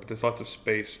right word, but there's lots of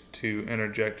space to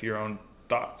interject your own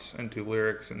thoughts into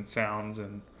lyrics and sounds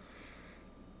and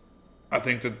I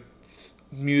think that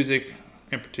music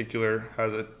in particular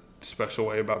has a special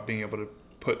way about being able to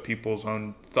put people's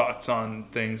own thoughts on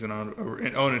things and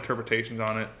own interpretations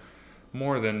on it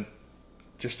more than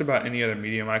just about any other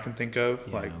medium I can think of.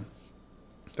 Yeah. Like,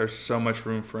 there's so much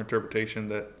room for interpretation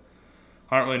that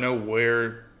I don't really know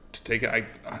where to take it.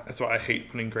 That's why I hate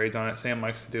putting grades on it. Sam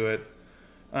likes to do it.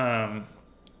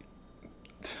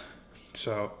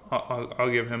 So I'll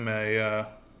give him a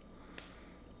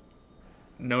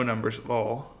no numbers at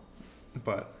all.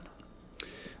 But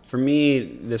for me,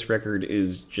 this record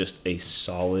is just a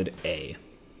solid A.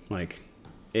 Like,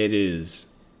 it is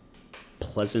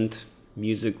pleasant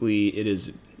musically. It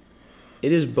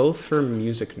is both for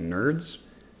music nerds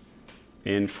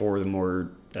and for the more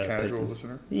casual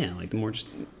listener. Yeah, like the more just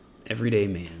everyday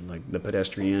man, like the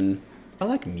pedestrian. I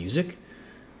like music.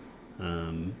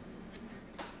 I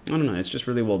don't know. It's just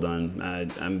really well done.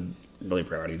 I'm really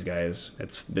proud of these guys.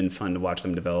 It's been fun to watch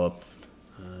them develop.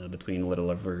 Between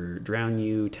Little Ever Drown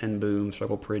You, 10 Boom,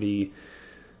 Struggle Pretty,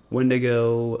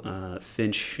 Wendigo,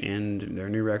 Finch, and their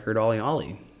new record, Ollie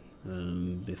Ollie.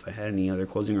 If I had any other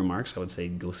closing remarks, I would say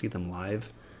go see them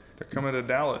live. They're coming to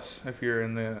Dallas if you're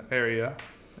in the area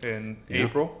in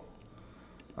April.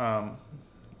 I'll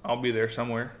be there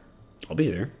somewhere. I'll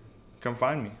be there. Come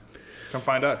find me. Come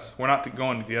find us. We're not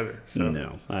going together. So.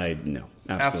 No,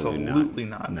 absolutely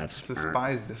not. And that's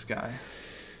despise this guy.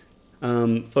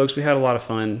 Folks, we had a lot of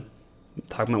fun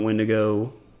talking about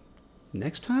Wendigo.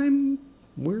 Next time,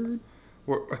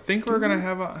 I think we're gonna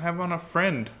have on a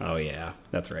friend. Oh yeah,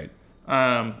 that's right.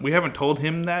 We haven't told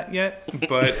him that yet,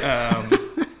 but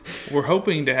we're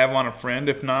hoping to have on a friend.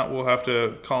 If not, we'll have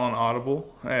to call an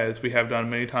audible, as we have done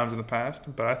many times in the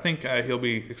past. But I think he'll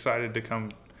be excited to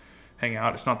come hang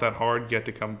out. It's not that hard. You get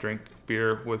to come drink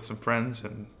beer with some friends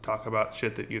and talk about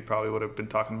shit that you probably would have been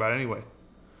talking about anyway.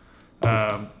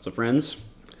 So friends,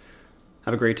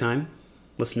 have a great time.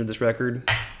 Listen to this record.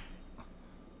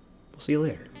 We'll see you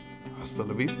later. Hasta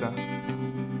la vista.